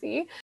awesome to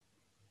see.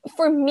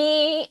 For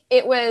me,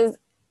 it was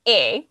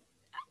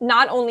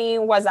not only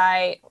was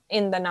I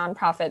in the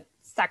nonprofit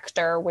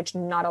sector, which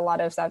not a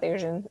lot of South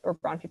Asian or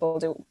brown people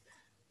do.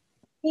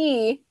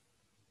 B,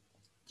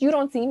 you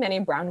don't see many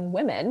brown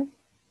women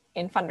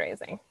in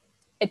fundraising.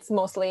 It's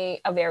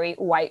mostly a very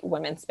white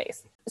women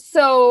space.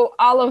 So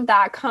all of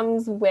that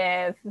comes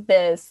with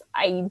this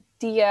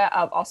idea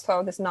of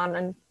also this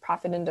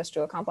non-profit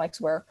industrial complex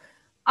where,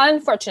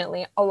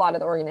 unfortunately, a lot of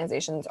the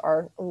organizations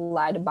are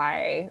led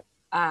by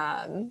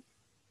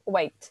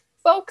white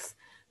folks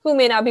who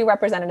may not be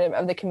representative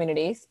of the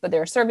communities, but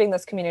they're serving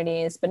those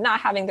communities, but not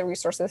having the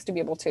resources to be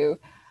able to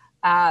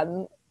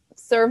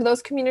serve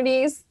those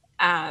communities.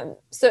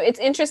 So it's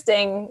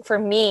interesting for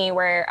me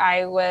where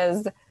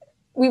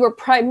we were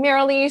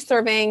primarily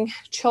serving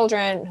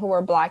children who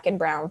were Black and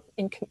brown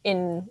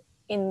in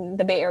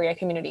the Bay Area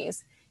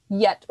communities,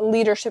 yet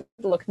leadership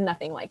looked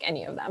nothing like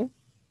any of them.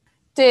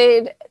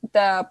 Did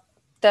the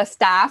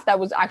staff that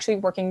was actually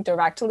working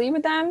directly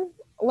with them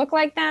look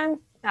like them?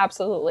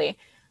 Absolutely.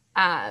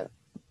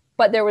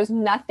 But there was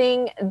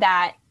nothing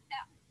that,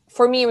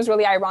 for me, it was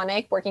really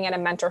ironic working at a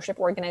mentorship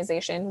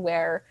organization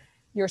where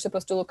you're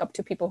supposed to look up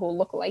to people who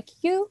look like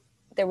you.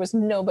 There was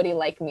nobody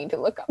like me to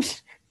look up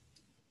to.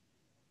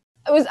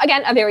 It was,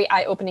 again, a very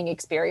eye-opening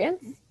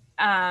experience.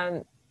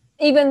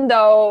 Even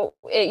though,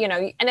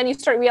 and then you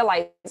start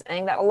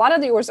realizing that a lot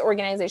of those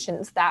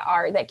organizations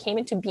that came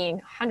into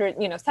being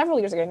several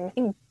years ago, and I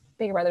think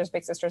Big Brothers,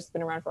 Big Sisters has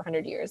been around for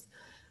 100 years.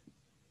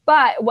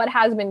 But what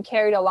has been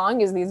carried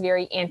along is these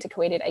very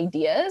antiquated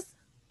ideas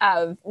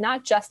of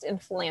not just in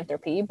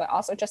philanthropy, but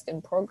also just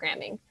in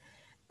programming.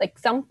 Like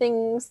some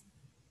things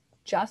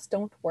just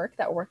don't work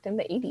that worked in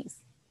the 80s.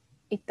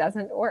 It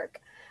doesn't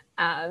work.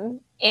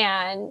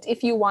 And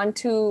if you want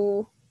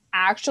to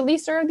actually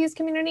serve these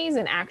communities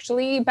and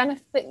actually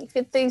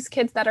benefit these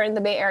kids that are in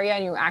the Bay Area,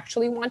 and you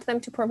actually want them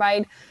to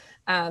provide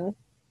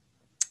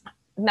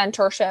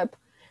mentorship,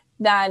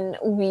 then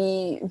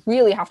we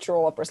really have to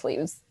roll up our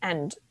sleeves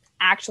and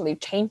actually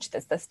change the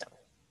system.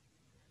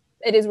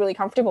 It is really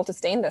comfortable to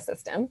stay in the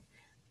system.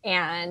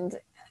 And,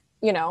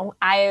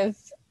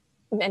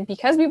 and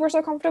because we were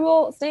so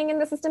comfortable staying in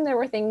the system, there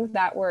were things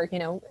that were,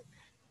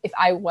 if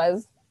I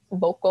was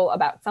vocal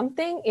about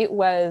something, it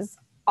was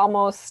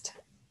almost,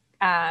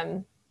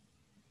 in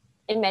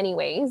many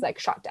ways, like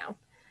shot down.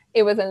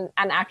 It was an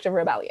act of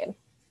rebellion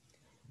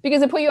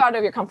because it put you out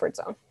of your comfort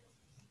zone.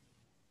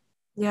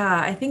 Yeah,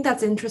 I think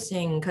that's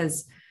interesting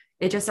because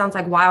it just sounds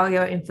like while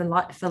you're in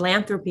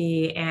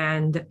philanthropy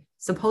and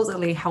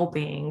supposedly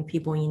helping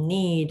people in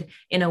need,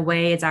 in a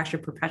way, it's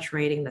actually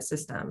perpetuating the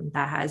system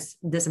that has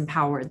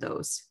disempowered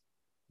those.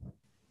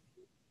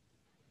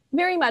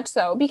 Very much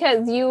so,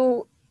 because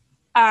you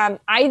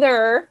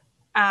either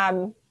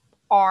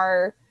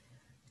are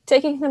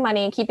taking the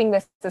money, keeping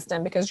the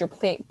system because you're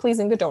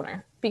pleasing the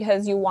donor,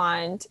 because you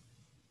want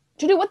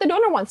to do what the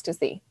donor wants to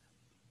see.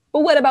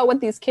 But what about what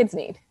these kids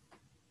need?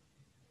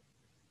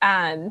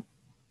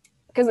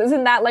 Because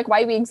isn't that like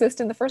why we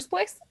exist in the first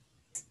place?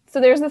 So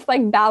there's this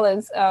like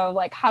balance of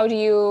like, how do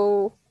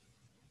you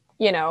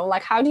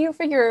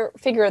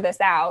figure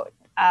this out?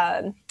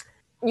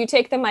 You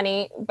take the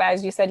money, but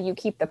as you said, you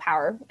keep the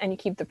power and you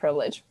keep the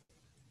privilege.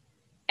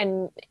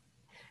 And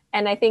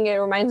I think it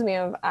reminds me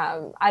of,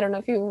 I don't know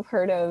if you've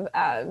heard of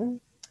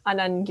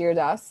Anand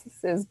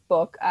Giridhara's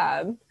book.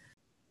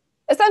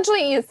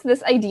 Essentially, it's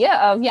this idea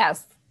of,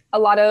 yes, a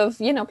lot of,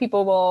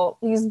 people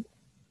these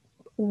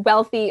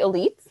wealthy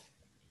elites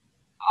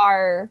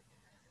are,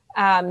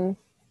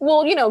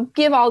 will,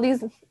 give all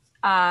these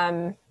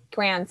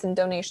grants and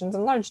donations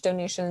and large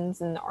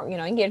donations and,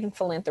 engage in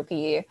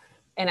philanthropy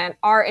and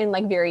are in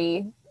like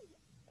very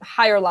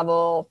higher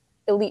level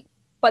elite.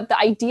 But the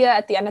idea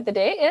at the end of the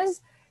day is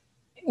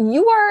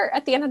you are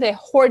at the end of the day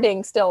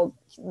hoarding still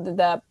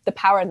the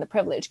power and the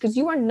privilege, because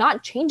you are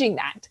not changing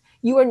that.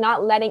 You are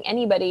not letting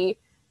anybody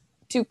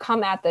to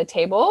come at the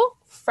table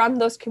from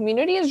those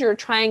communities you're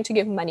trying to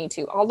give money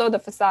to. Although the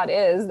facade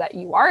is that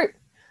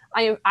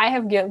I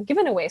have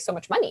given away so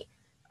much money.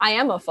 I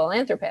am a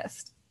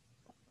philanthropist.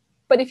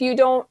 But if you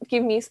don't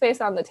give me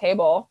space on the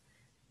table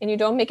and you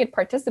don't make it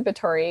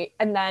participatory,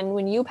 and then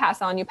when you pass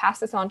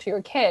this on to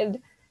your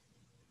kid,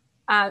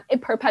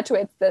 it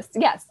perpetuates this,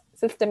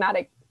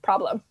 systematic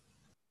problem.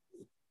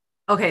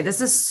 Okay,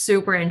 this is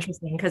super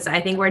interesting because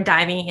I think we're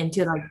diving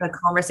into like the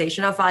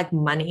conversation of like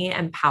money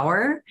and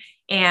power.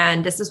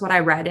 And this is what I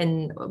read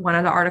in one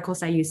of the articles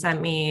that you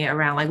sent me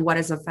around like what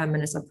is a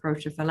feminist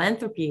approach to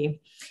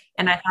philanthropy.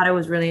 And I thought it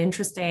was really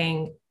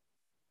interesting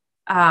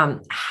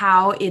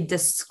how it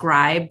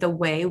described the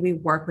way we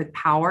work with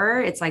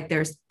power. It's like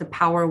there's the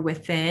power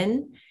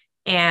within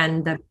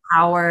and the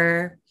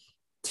power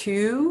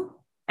to,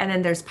 and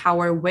then there's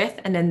power with,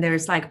 and then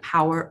there's like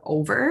power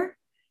over.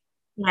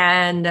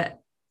 And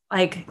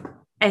like,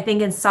 I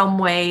think in some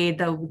way,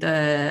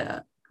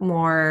 the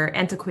more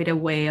antiquated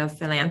way of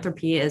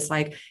philanthropy is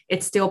like,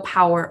 it's still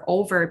power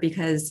over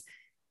because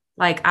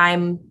like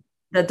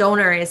the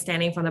donor is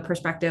standing from the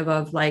perspective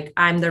of like,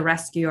 I'm the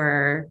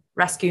rescuer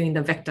rescuing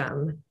the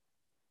victim.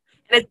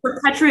 And it's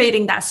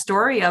perpetuating that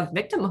story of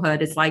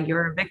victimhood. It's like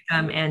you're a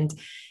victim and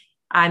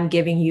I'm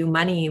giving you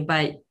money,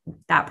 but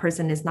that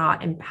person is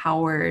not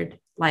empowered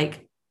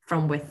like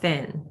from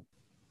within.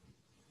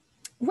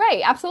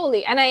 Right,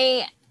 absolutely. And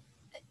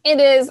it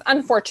is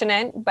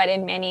unfortunate, but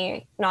in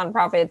many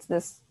nonprofits,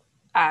 this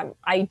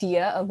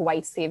idea of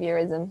white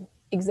saviorism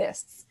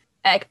exists.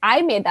 Like,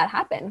 I made that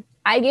happen.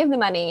 I gave the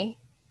money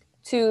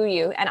to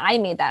you and I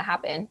made that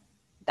happen.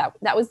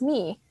 That was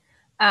me.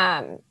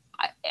 And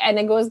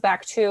it goes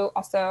back to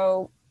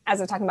also, as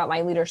I'm talking about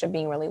my leadership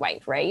being really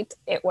white, right?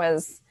 It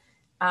was,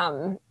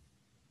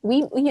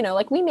 we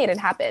made it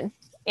happen.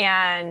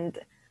 And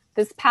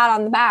this pat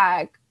on the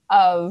back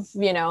of,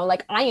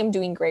 like I am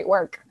doing great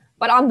work,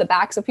 but on the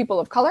backs of people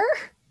of color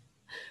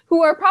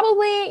who are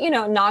probably,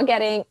 not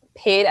getting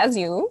paid as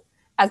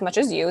much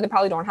as you. They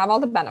probably don't have all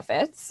the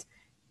benefits.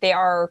 They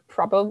are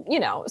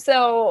probably,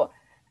 so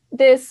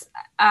this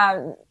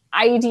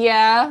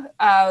idea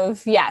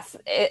of, yes,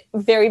 it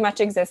very much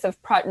exists of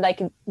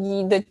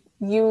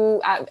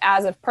you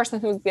as a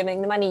person who's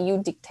giving the money,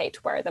 you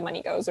dictate where the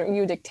money goes, or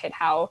you dictate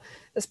how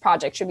this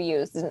project should be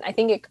used. And I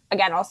think it,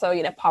 again, also,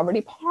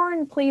 poverty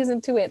porn plays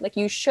into it. Like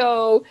you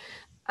show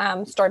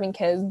starving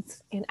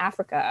kids in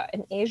Africa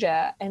and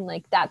Asia, and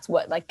like that's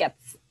what like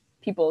gets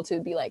people to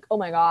be like, oh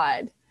my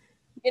God,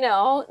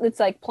 it's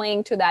like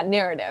playing to that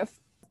narrative.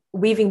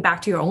 Weaving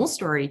back to your own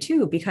story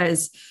too,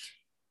 because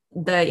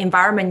the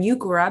environment you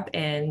grew up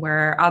in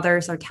where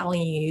others are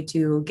telling you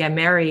to get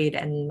married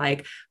and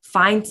like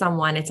find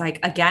someone, it's like,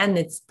 again,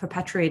 it's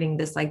perpetuating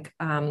this like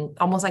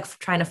almost like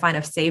trying to find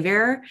a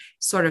savior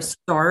sort of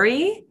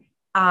story,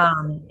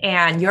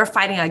 and you're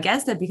fighting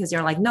against it because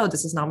you're like, no,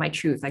 this is not my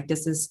truth. Like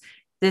this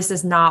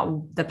is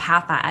not the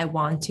path that I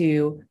want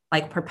to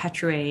like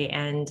perpetuate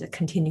and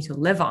continue to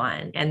live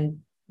on. And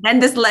then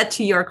this led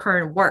to your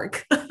current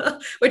work,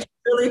 which is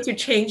really to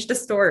change the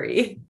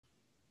story.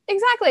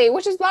 Exactly,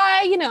 which is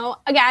why,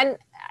 again,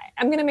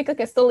 I'm going to make like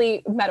a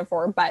silly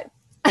metaphor, but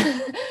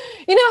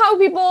how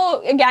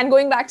people, again,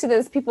 going back to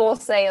this, people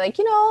say like,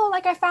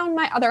 like I found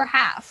my other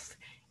half.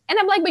 And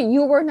I'm like, but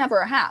you were never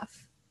a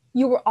half.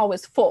 You were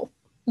always full.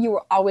 You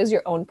were always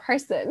your own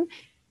person.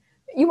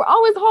 You were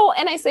always whole.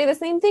 And I say the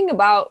same thing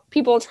about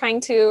people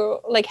trying to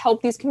like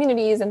help these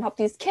communities and help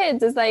these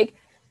kids is like,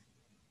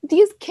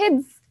 these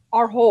kids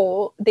are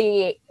whole.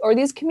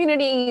 These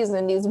communities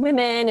and these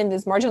women and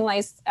these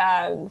marginalized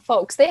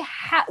folks, they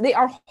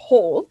are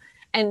whole,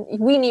 and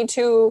we need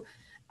to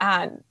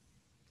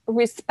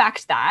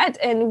respect that.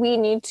 And we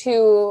need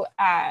to,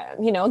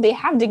 they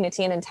have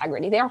dignity and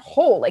integrity. They are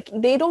whole. Like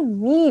they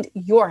don't need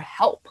your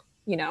help,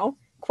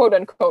 quote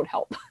unquote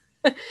help.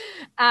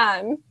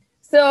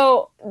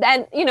 So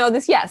then,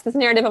 this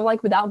narrative of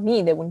like, without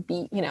me, they wouldn't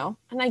be, and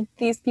like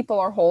these people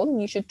are whole and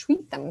you should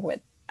treat them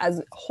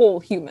as whole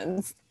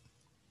humans.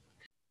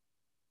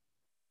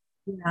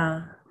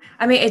 Yeah.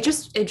 I mean, it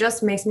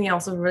just makes me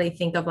also really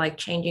think of like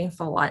changing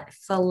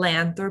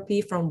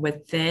philanthropy from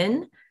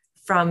within,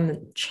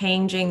 from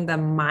changing the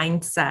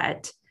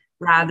mindset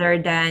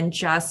rather than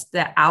just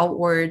the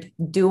outward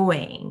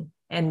doing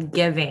and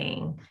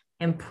giving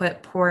and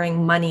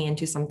pouring money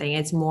into something.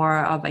 It's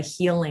more of a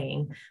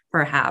healing,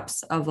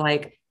 perhaps, of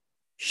like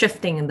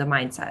shifting the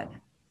mindset.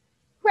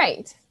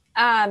 Right.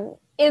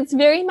 It's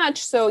very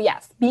much so,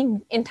 yes,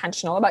 being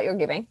intentional about your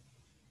giving,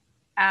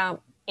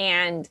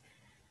 and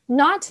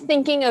not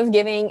thinking of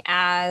giving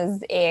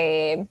as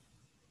a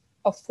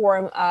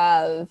form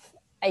of,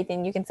 I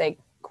think you can say,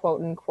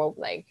 quote unquote,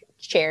 like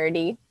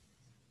charity.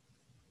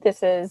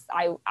 this is,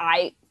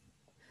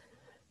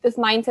 this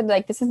mindset,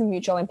 like this is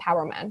mutual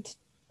empowerment.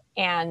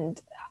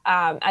 And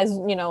as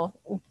you know,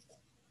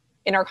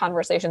 in our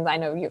conversations, I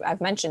know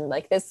I've mentioned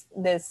like this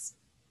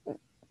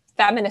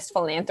feminist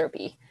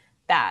philanthropy,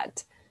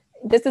 that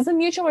this is a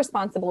mutual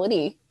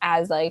responsibility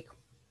as like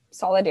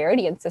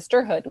solidarity and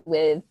sisterhood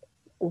with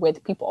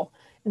people,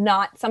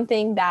 not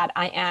something that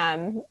I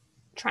am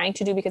trying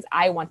to do because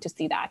I want to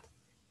see that.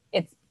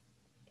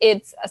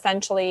 It's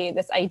essentially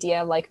this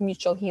idea of like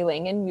mutual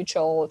healing and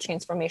mutual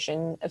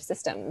transformation of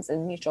systems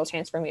and mutual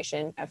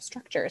transformation of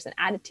structures and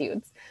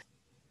attitudes.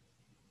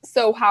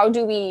 So how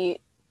can we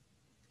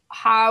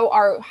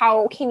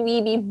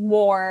be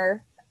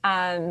more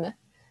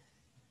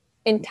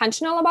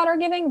intentional about our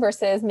giving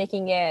versus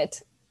making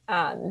it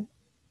and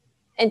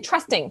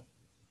trusting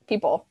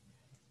people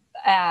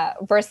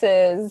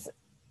versus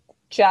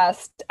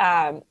just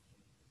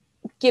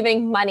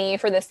giving money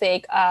for the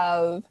sake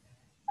of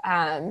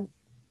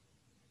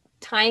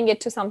tying it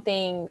to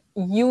something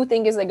you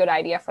think is a good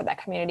idea for that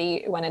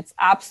community when it's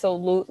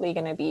absolutely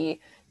going to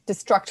be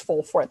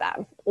destructive for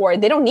them or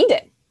they don't need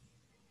it.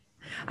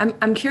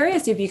 I'm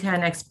curious if you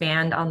can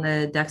expand on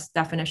the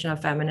definition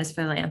of feminist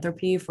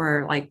philanthropy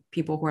for like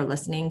people who are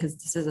listening, because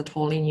this is a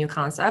totally new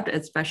concept,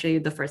 especially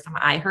the first time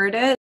I heard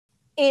it.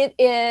 It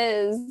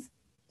is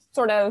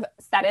sort of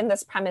set in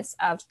this premise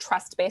of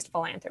trust-based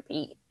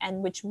philanthropy,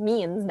 and which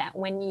means that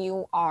when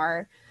you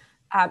are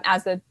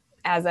as a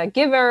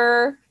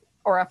giver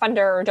or a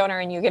funder or donor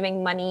and you're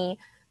giving money,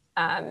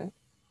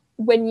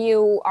 when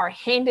you are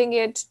handing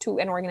it to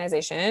an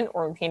organization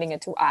or handing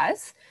it to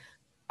us,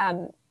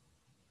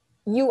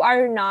 you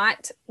are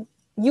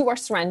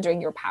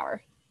surrendering your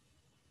power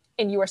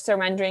and you are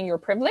surrendering your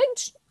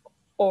privilege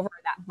over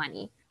that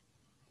money,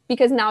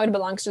 because now it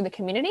belongs to the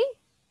community.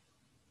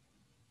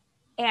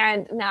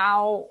 And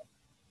now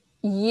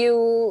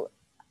you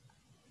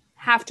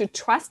have to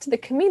trust the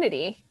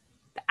community,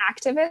 the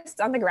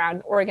activists on the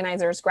ground,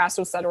 organizers,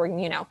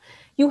 grassroots,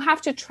 you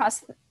have to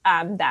trust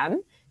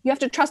them. You have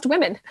to trust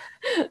women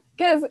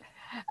because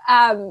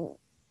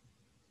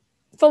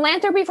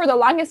philanthropy for the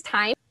longest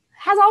time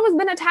has always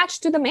been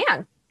attached to the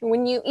man.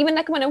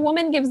 When a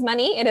woman gives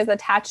money, it is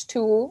attached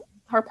to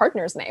her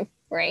partner's name,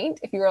 right?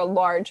 If you're a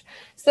large.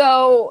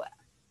 So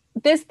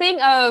this thing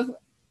of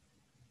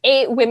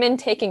women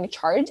taking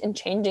charge and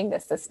changing the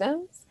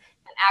systems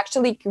and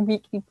actually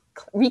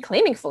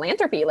reclaiming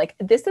philanthropy, like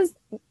this is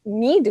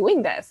me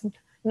doing this,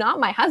 not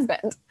my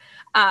husband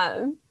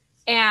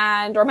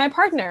or my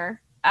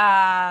partner.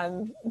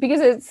 Because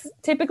it's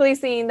typically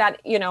seen that,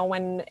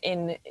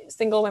 when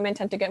single women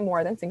tend to get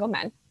more than single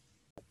men.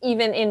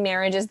 Even in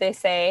marriages, they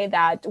say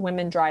that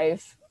women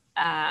drive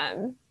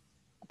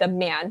the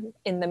man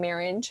in the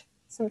marriage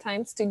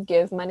sometimes to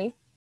give money.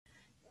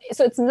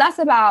 So it's less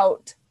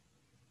about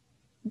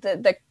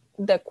the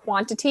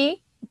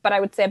quantity, but I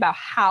would say about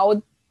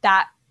how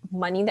that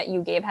money that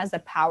you gave has the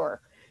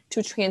power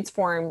to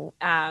transform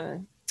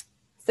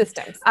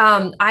systems.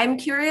 I'm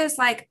curious,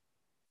 like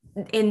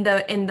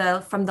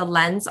from the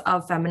lens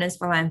of feminist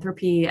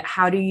philanthropy,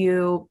 how do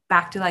you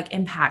back to like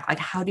impact? Like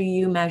how do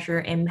you measure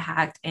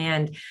impact,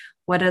 and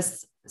what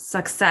does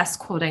success,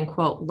 quote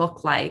unquote,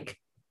 look like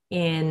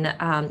in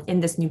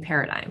this new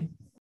paradigm?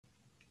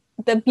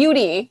 The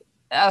beauty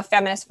of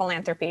feminist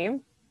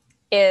philanthropy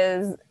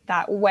is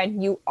that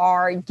when you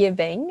are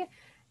giving,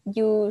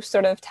 you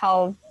sort of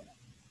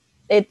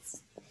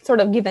it's sort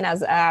of given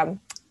as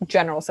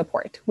general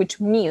support, which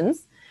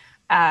means,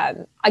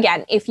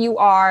 again, if you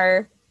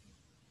are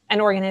an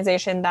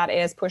organization that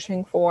is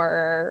pushing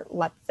for,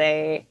 let's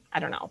say, I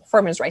don't know,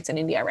 farmers' rights in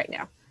India right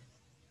now,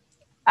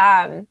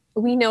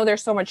 we know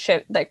there's so much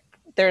shift, like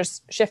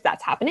there's shift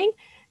that's happening,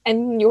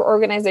 and your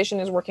organization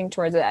is working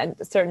towards a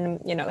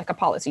certain, like a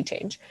policy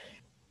change.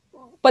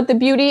 But the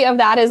beauty of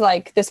that is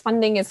like this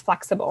funding is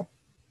flexible.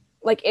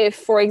 Like if,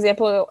 for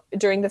example,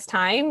 during this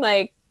time,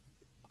 like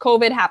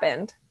COVID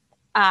happened,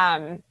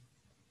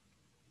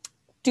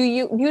 do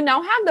you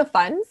now have the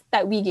funds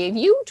that we gave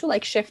you to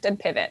like shift and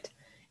pivot?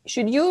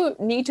 Should you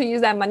need to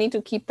use that money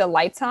to keep the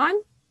lights on,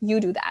 you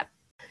do that.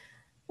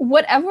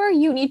 Whatever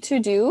you need to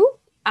do,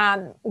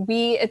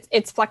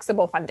 it's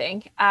flexible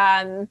funding.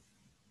 And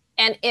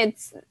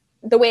it's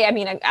the way,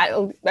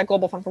 at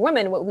Global Fund for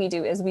Women, what we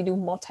do is we do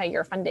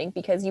multi-year funding,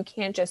 because you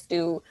can't just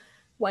do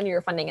 1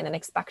 year funding and then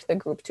expect the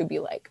group to be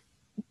like,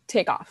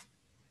 take off.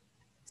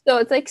 So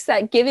it's like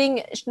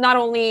not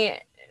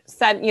only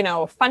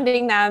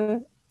funding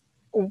them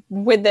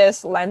with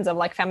this lens of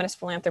like feminist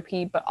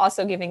philanthropy, but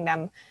also giving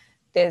them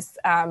this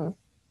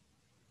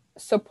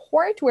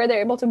support where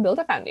they're able to build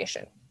a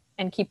foundation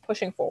and keep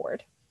pushing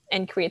forward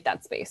and create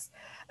that space,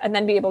 and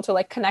then be able to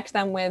like connect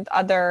them with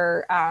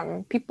other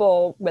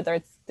people, whether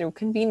it's through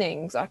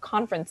convenings or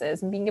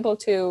conferences, and being able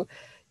to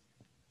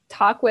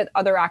talk with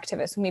other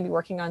activists who may be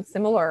working on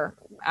similar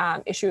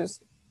issues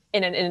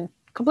in a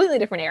completely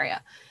different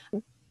area.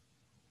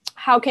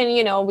 How can,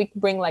 we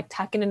bring like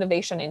tech and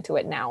innovation into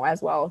it now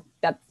as well?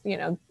 That's,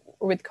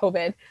 with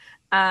COVID.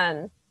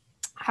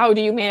 How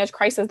do you manage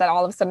crises that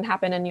all of a sudden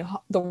happen and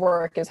the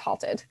work is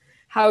halted?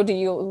 How do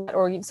you,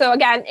 or so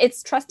again,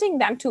 it's trusting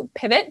them to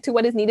pivot to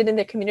what is needed in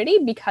their community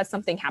because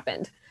something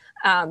happened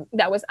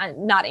that was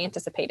not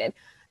anticipated.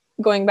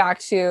 Going back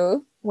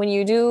to when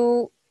you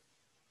do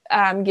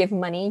give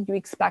money, you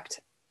expect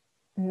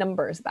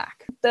numbers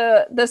back.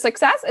 The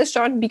success is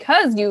shown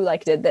because you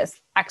like did this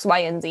X, Y,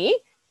 and Z,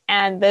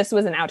 and this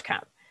was an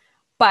outcome.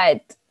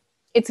 But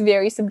it's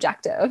very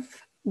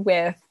subjective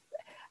with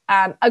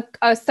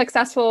a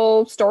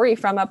successful story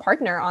from a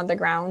partner on the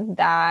ground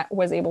that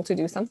was able to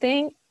do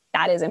something.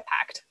 That is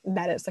impact.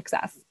 That is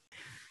success.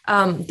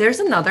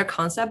 There's another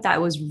concept that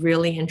was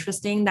really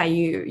interesting that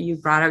you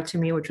brought up to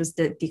me, which was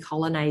the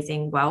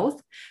decolonizing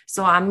wealth.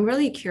 So I'm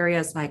really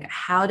curious, like,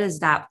 how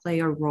does that play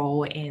a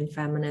role in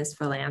feminist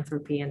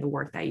philanthropy and the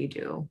work that you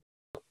do?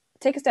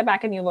 Take a step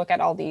back and you look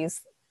at all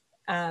these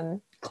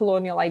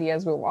colonial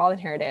ideas we all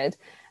inherited.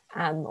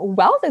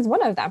 Wealth is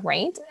one of them,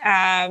 right?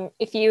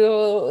 If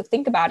you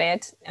think about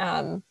it,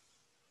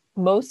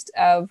 most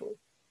of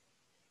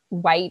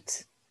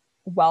white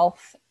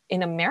wealth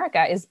in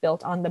America is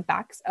built on the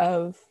backs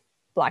of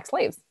Black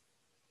slaves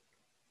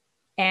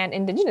and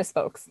Indigenous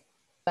folks.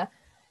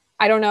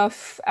 I don't know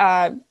if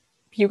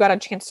you got a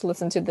chance to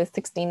listen to the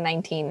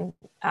 1619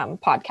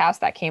 podcast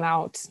that came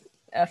out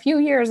a few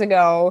years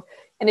ago,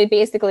 and it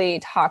basically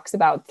talks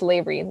about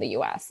slavery in the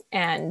US.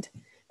 And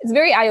it's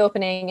very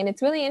eye-opening, and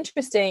it's really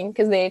interesting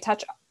because they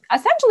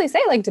essentially say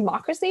like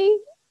democracy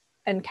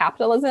and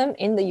capitalism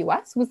in the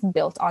US was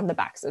built on the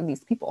backs of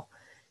these people.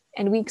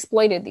 And we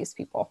exploited these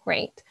people,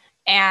 right?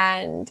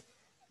 And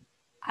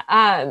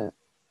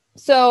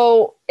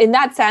so in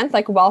that sense,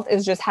 like wealth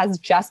has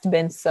just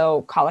been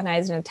so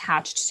colonized and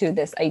attached to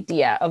this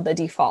idea of the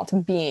default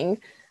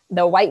being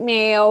the white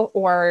male,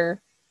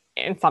 or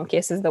in some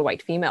cases, the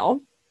white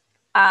female.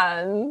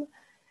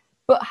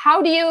 But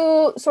how do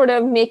you sort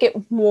of make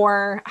it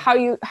more, how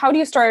do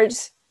you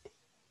start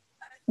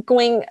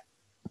going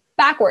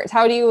backwards?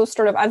 How do you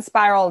sort of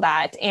unspiral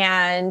that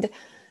and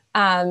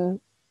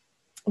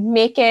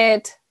make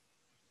it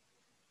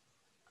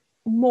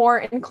more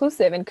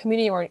inclusive and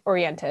community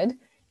oriented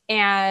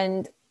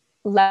and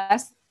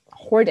less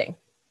hoarding?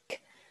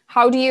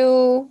 How do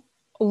you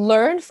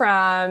learn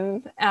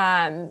from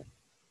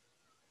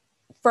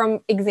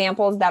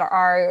examples that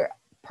are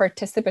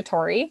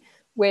participatory,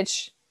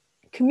 which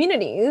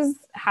communities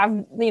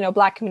have,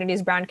 Black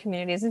communities, brown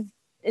communities,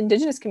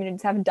 Indigenous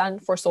communities have done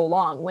for so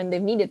long? When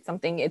they've needed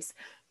something, it's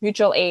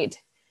mutual aid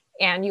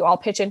and you all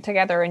pitch in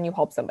together and you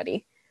help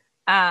somebody.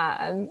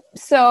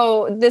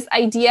 So this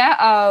idea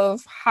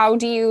of how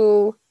do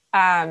you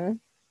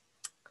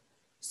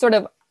sort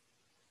of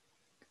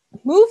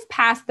move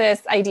past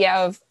this idea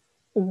of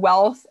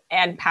wealth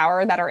and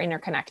power that are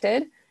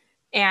interconnected,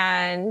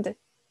 and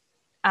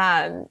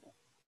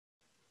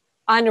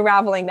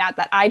unraveling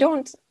that I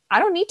don't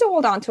need to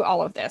hold on to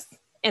all of this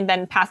and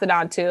then pass it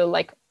on to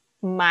like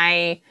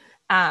my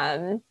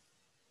my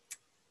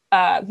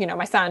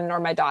son or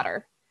my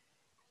daughter.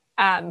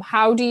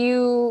 How do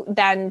you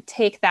then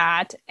take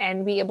that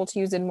and be able to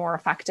use it more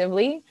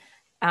effectively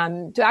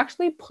to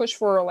actually push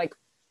for like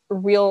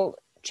real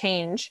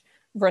change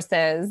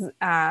versus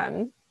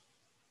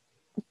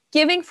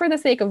giving for the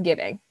sake of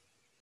giving?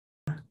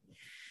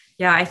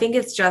 Yeah, I think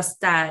it's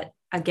just that,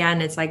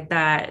 again, it's like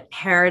that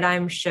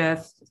paradigm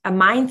shift, a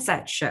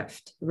mindset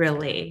shift,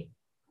 really,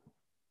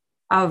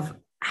 of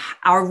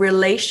our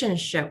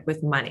relationship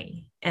with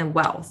money and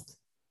wealth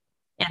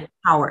and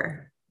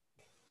power.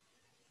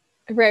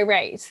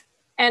 Right.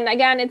 And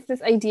again, it's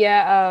this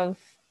idea of,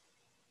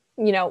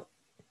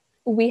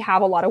 we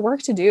have a lot of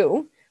work to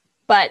do,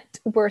 but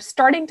we're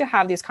starting to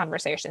have these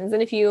conversations.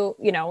 And if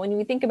when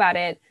we think about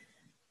it,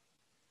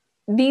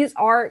 these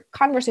are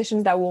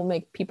conversations that will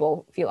make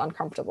people feel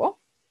uncomfortable,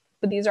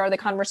 but these are the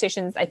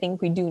conversations I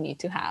think we do need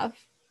to have.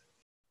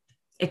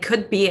 It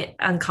could be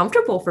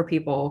uncomfortable for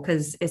people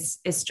because it's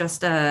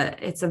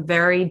a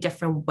very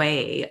different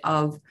way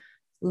of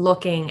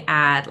looking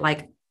at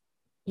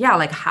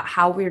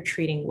how we're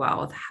treating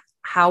wealth,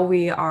 how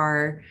we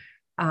are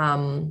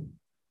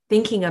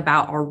thinking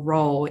about our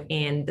role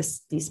in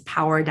these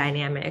power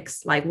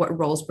dynamics, like what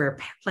roles we're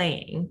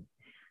playing.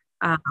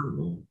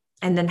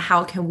 And then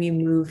how can we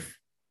move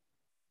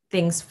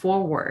things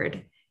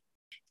forward?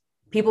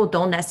 People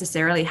don't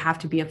necessarily have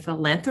to be a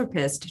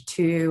philanthropist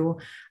to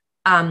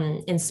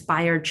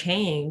inspire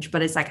change,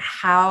 but it's like,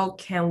 how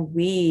can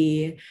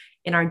we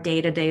in our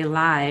day-to-day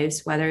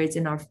lives, whether it's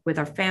with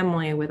our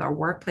family, with our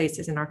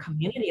workplaces, in our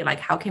community, like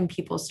how can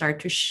people start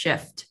to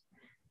shift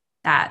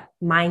that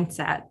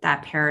mindset,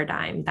 that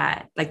paradigm,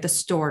 that like the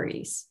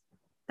stories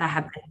that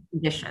have been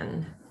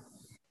conditioned?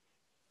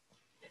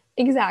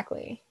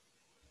 Exactly.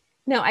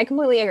 No, I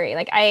completely agree.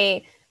 Like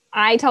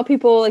I tell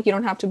people, like, you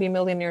don't have to be a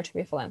millionaire to be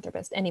a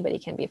philanthropist. Anybody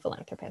can be a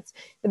philanthropist.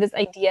 But this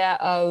idea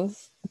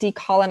of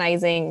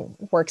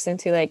decolonizing works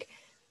into like,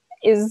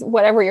 is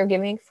whatever you're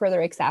giving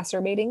further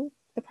exacerbating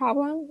the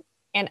problem,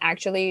 and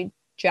actually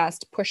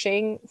just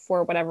pushing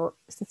for whatever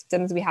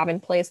systems we have in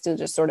place to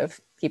just sort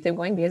of keep them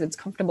going because it's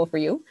comfortable for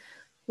you,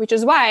 which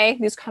is why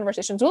these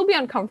conversations will be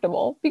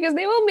uncomfortable because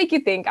they will make you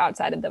think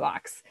outside of the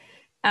box.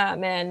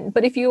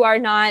 But if you are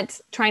not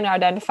trying to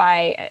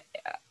identify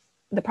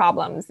the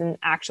problems and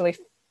actually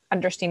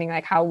understanding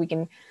like how we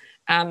can,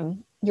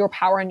 your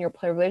power and your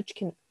privilege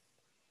can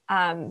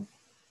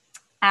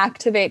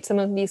activate some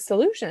of these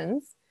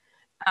solutions,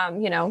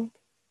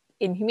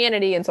 in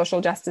humanity and social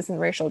justice and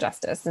racial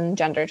justice and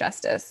gender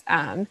justice.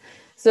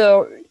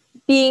 So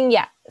being,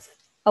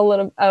 a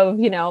little of,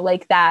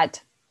 like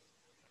that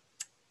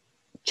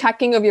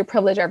checking of your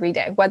privilege every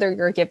day, whether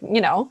you're giving,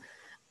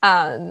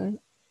 whether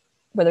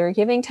you're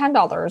giving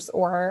 $10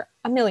 or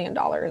 $1 million.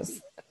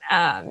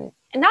 And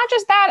not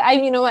just that,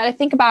 I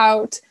think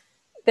about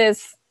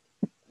this,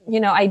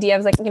 idea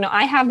of like,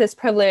 I have this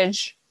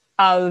privilege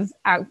of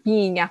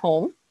being at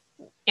home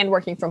and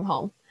working from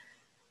home.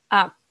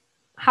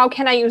 How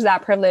can I use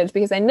that privilege?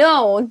 Because I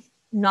know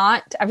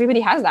not everybody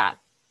has that.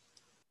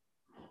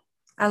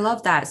 I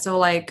love that. So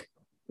like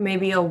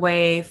maybe a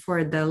way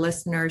for the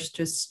listeners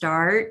to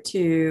start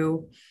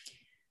to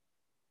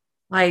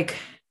like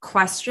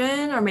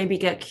question or maybe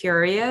get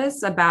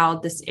curious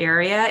about this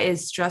area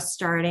is just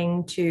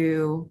starting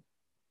to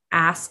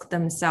ask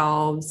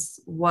themselves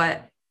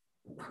what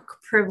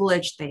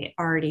privilege they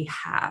already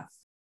have.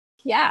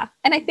 Yeah.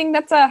 And I think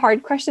that's a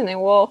hard question.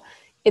 And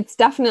it's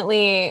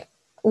definitely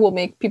will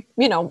make people,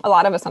 a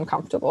lot of us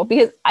uncomfortable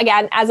because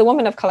again, as a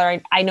woman of color,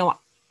 I know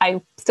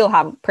I still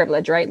have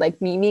privilege, right?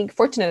 Like me being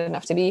fortunate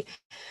enough to be,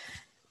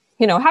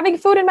 having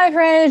food in my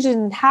fridge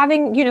and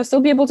having, still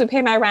be able to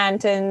pay my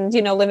rent and,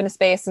 live in a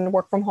space and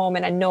work from home.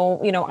 And I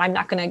know, I'm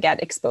not going to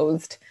get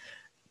exposed.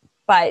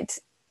 But,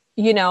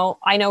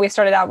 I know we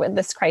started out with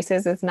this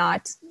crisis is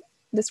not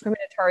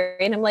discriminatory.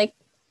 And I'm like,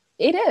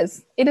 it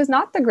is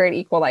not the great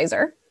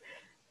equalizer.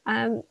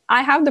 I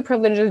have the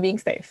privilege of being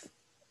safe.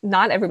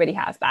 Not everybody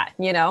has that,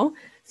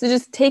 So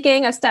just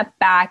taking a step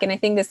back. And I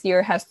think this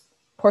year has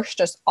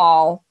pushed us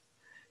all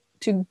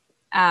to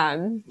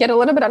get a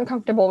little bit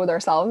uncomfortable with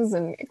ourselves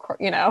and,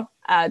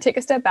 take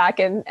a step back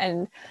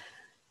and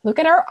look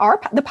at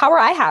the power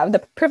I have, the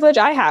privilege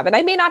I have. And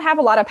I may not have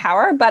a lot of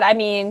power, but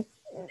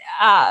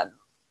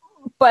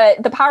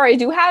but the power I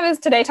do have is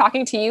today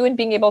talking to you and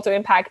being able to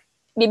impact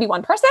maybe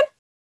one person.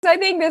 So I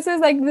think this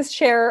is like this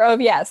share of,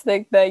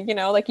 like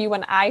you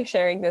and I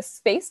sharing this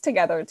space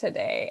together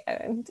today.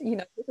 And,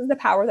 this is the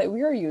power that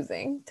we are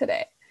using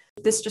today.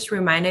 This just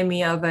reminded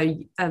me of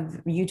a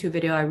YouTube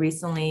video I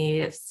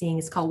recently seen.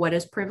 It's called What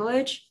is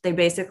Privilege? They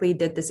basically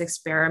did this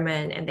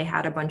experiment and they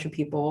had a bunch of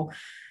people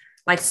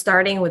like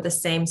starting with the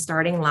same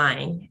starting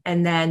line.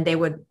 And then they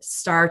would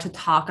start to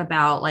talk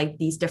about like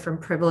these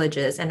different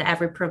privileges, and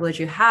every privilege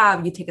you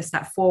have, you take a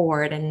step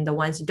forward, and the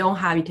ones you don't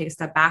have, you take a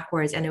step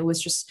backwards. And it was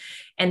just,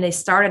 and they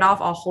started off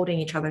all holding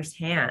each other's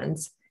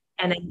hands.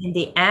 And in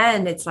the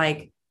end, it's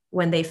like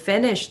when they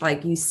finished,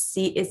 like you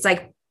see, it's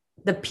like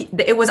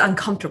it was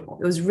uncomfortable.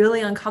 It was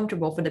really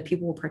uncomfortable for the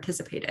people who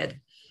participated.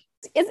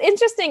 It's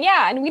interesting.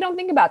 Yeah. And we don't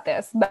think about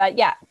this, but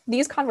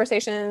these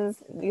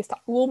conversations,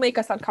 will make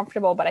us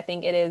uncomfortable, but I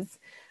think it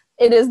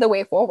is the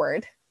way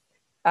forward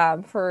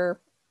for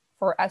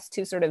us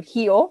to sort of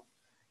heal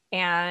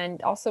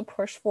and also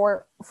push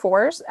for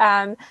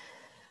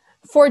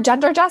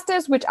gender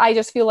justice, which I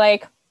just feel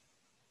like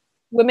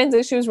women's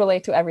issues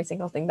relate to every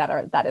single thing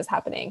that is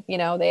happening.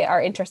 They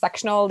are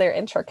intersectional, they're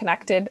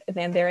interconnected, and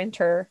then they're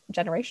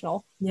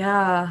intergenerational.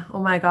 Yeah. Oh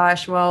my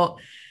gosh. Well,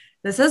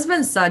 this has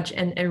been such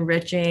an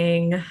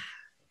enriching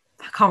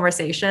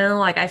conversation.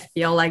 Like I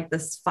feel like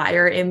this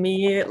fire in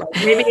me, like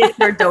maybe it's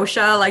your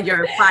dosha, like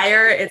your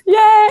fire.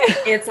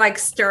 It's like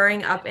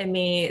stirring up in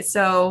me.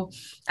 So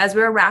as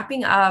we're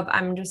wrapping up,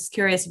 I'm just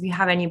curious if you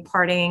have any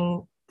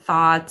parting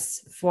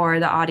thoughts for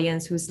the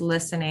audience who's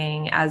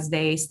listening as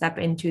they step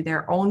into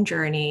their own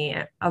journey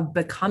of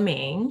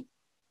becoming.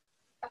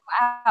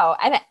 Wow.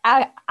 And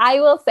I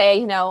will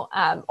say,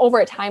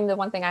 over time, the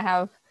one thing I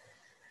have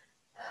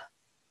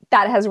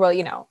that has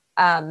really,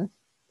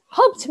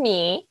 helped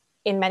me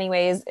in many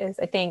ways is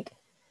I think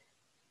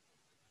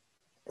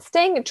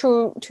staying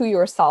true to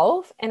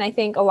yourself. And I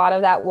think a lot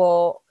of that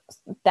will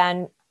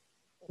then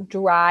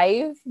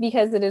drive,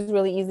 because it is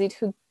really easy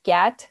to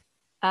get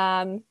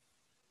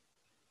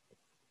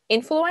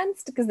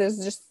influenced, because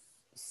there's just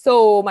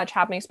so much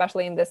happening,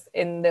 especially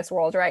in this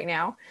world right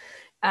now.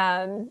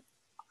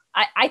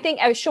 I think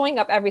showing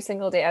up every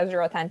single day as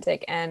your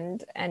authentic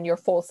and your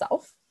full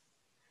self,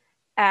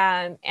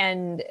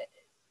 and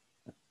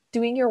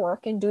doing your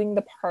work and doing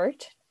the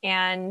part,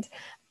 and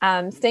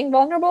staying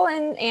vulnerable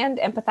and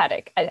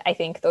empathetic. I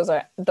think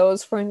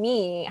those for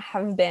me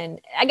have been,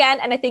 again,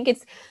 and I think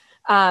it's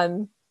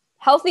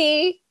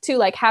healthy to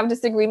like have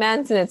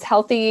disagreements, and it's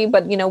healthy,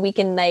 but we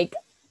can like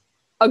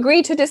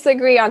agree to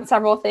disagree on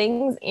several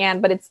things,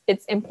 but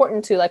it's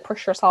important to like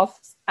push yourself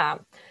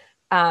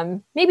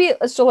maybe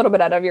just a little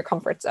bit out of your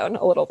comfort zone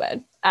a little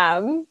bit.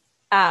 And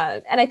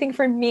I think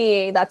for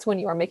me, that's when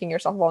you are making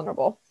yourself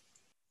vulnerable.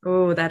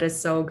 Oh, that is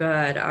so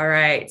good. All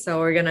right. So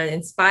we're going to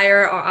inspire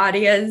our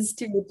audience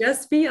to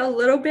just be a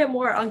little bit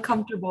more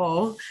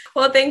uncomfortable.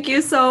 Well, thank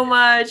you so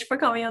much for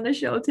coming on the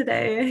show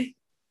today.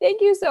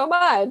 Thank you so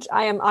much.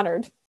 I am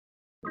honored.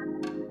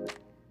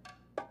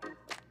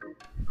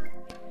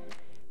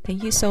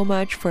 Thank you so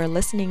much for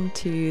listening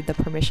to the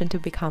Permission to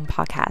Become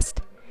podcast.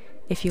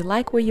 If you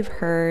like what you've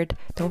heard,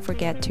 don't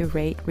forget to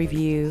rate,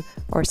 review,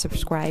 or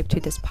subscribe to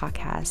this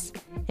podcast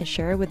and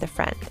share it with a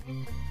friend.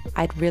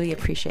 I'd really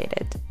appreciate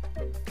it.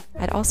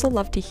 I'd also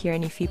love to hear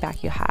any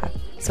feedback you have,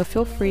 so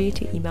feel free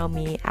to email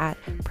me at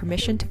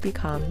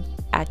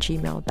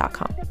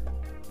permissiontobecome@gmail.com.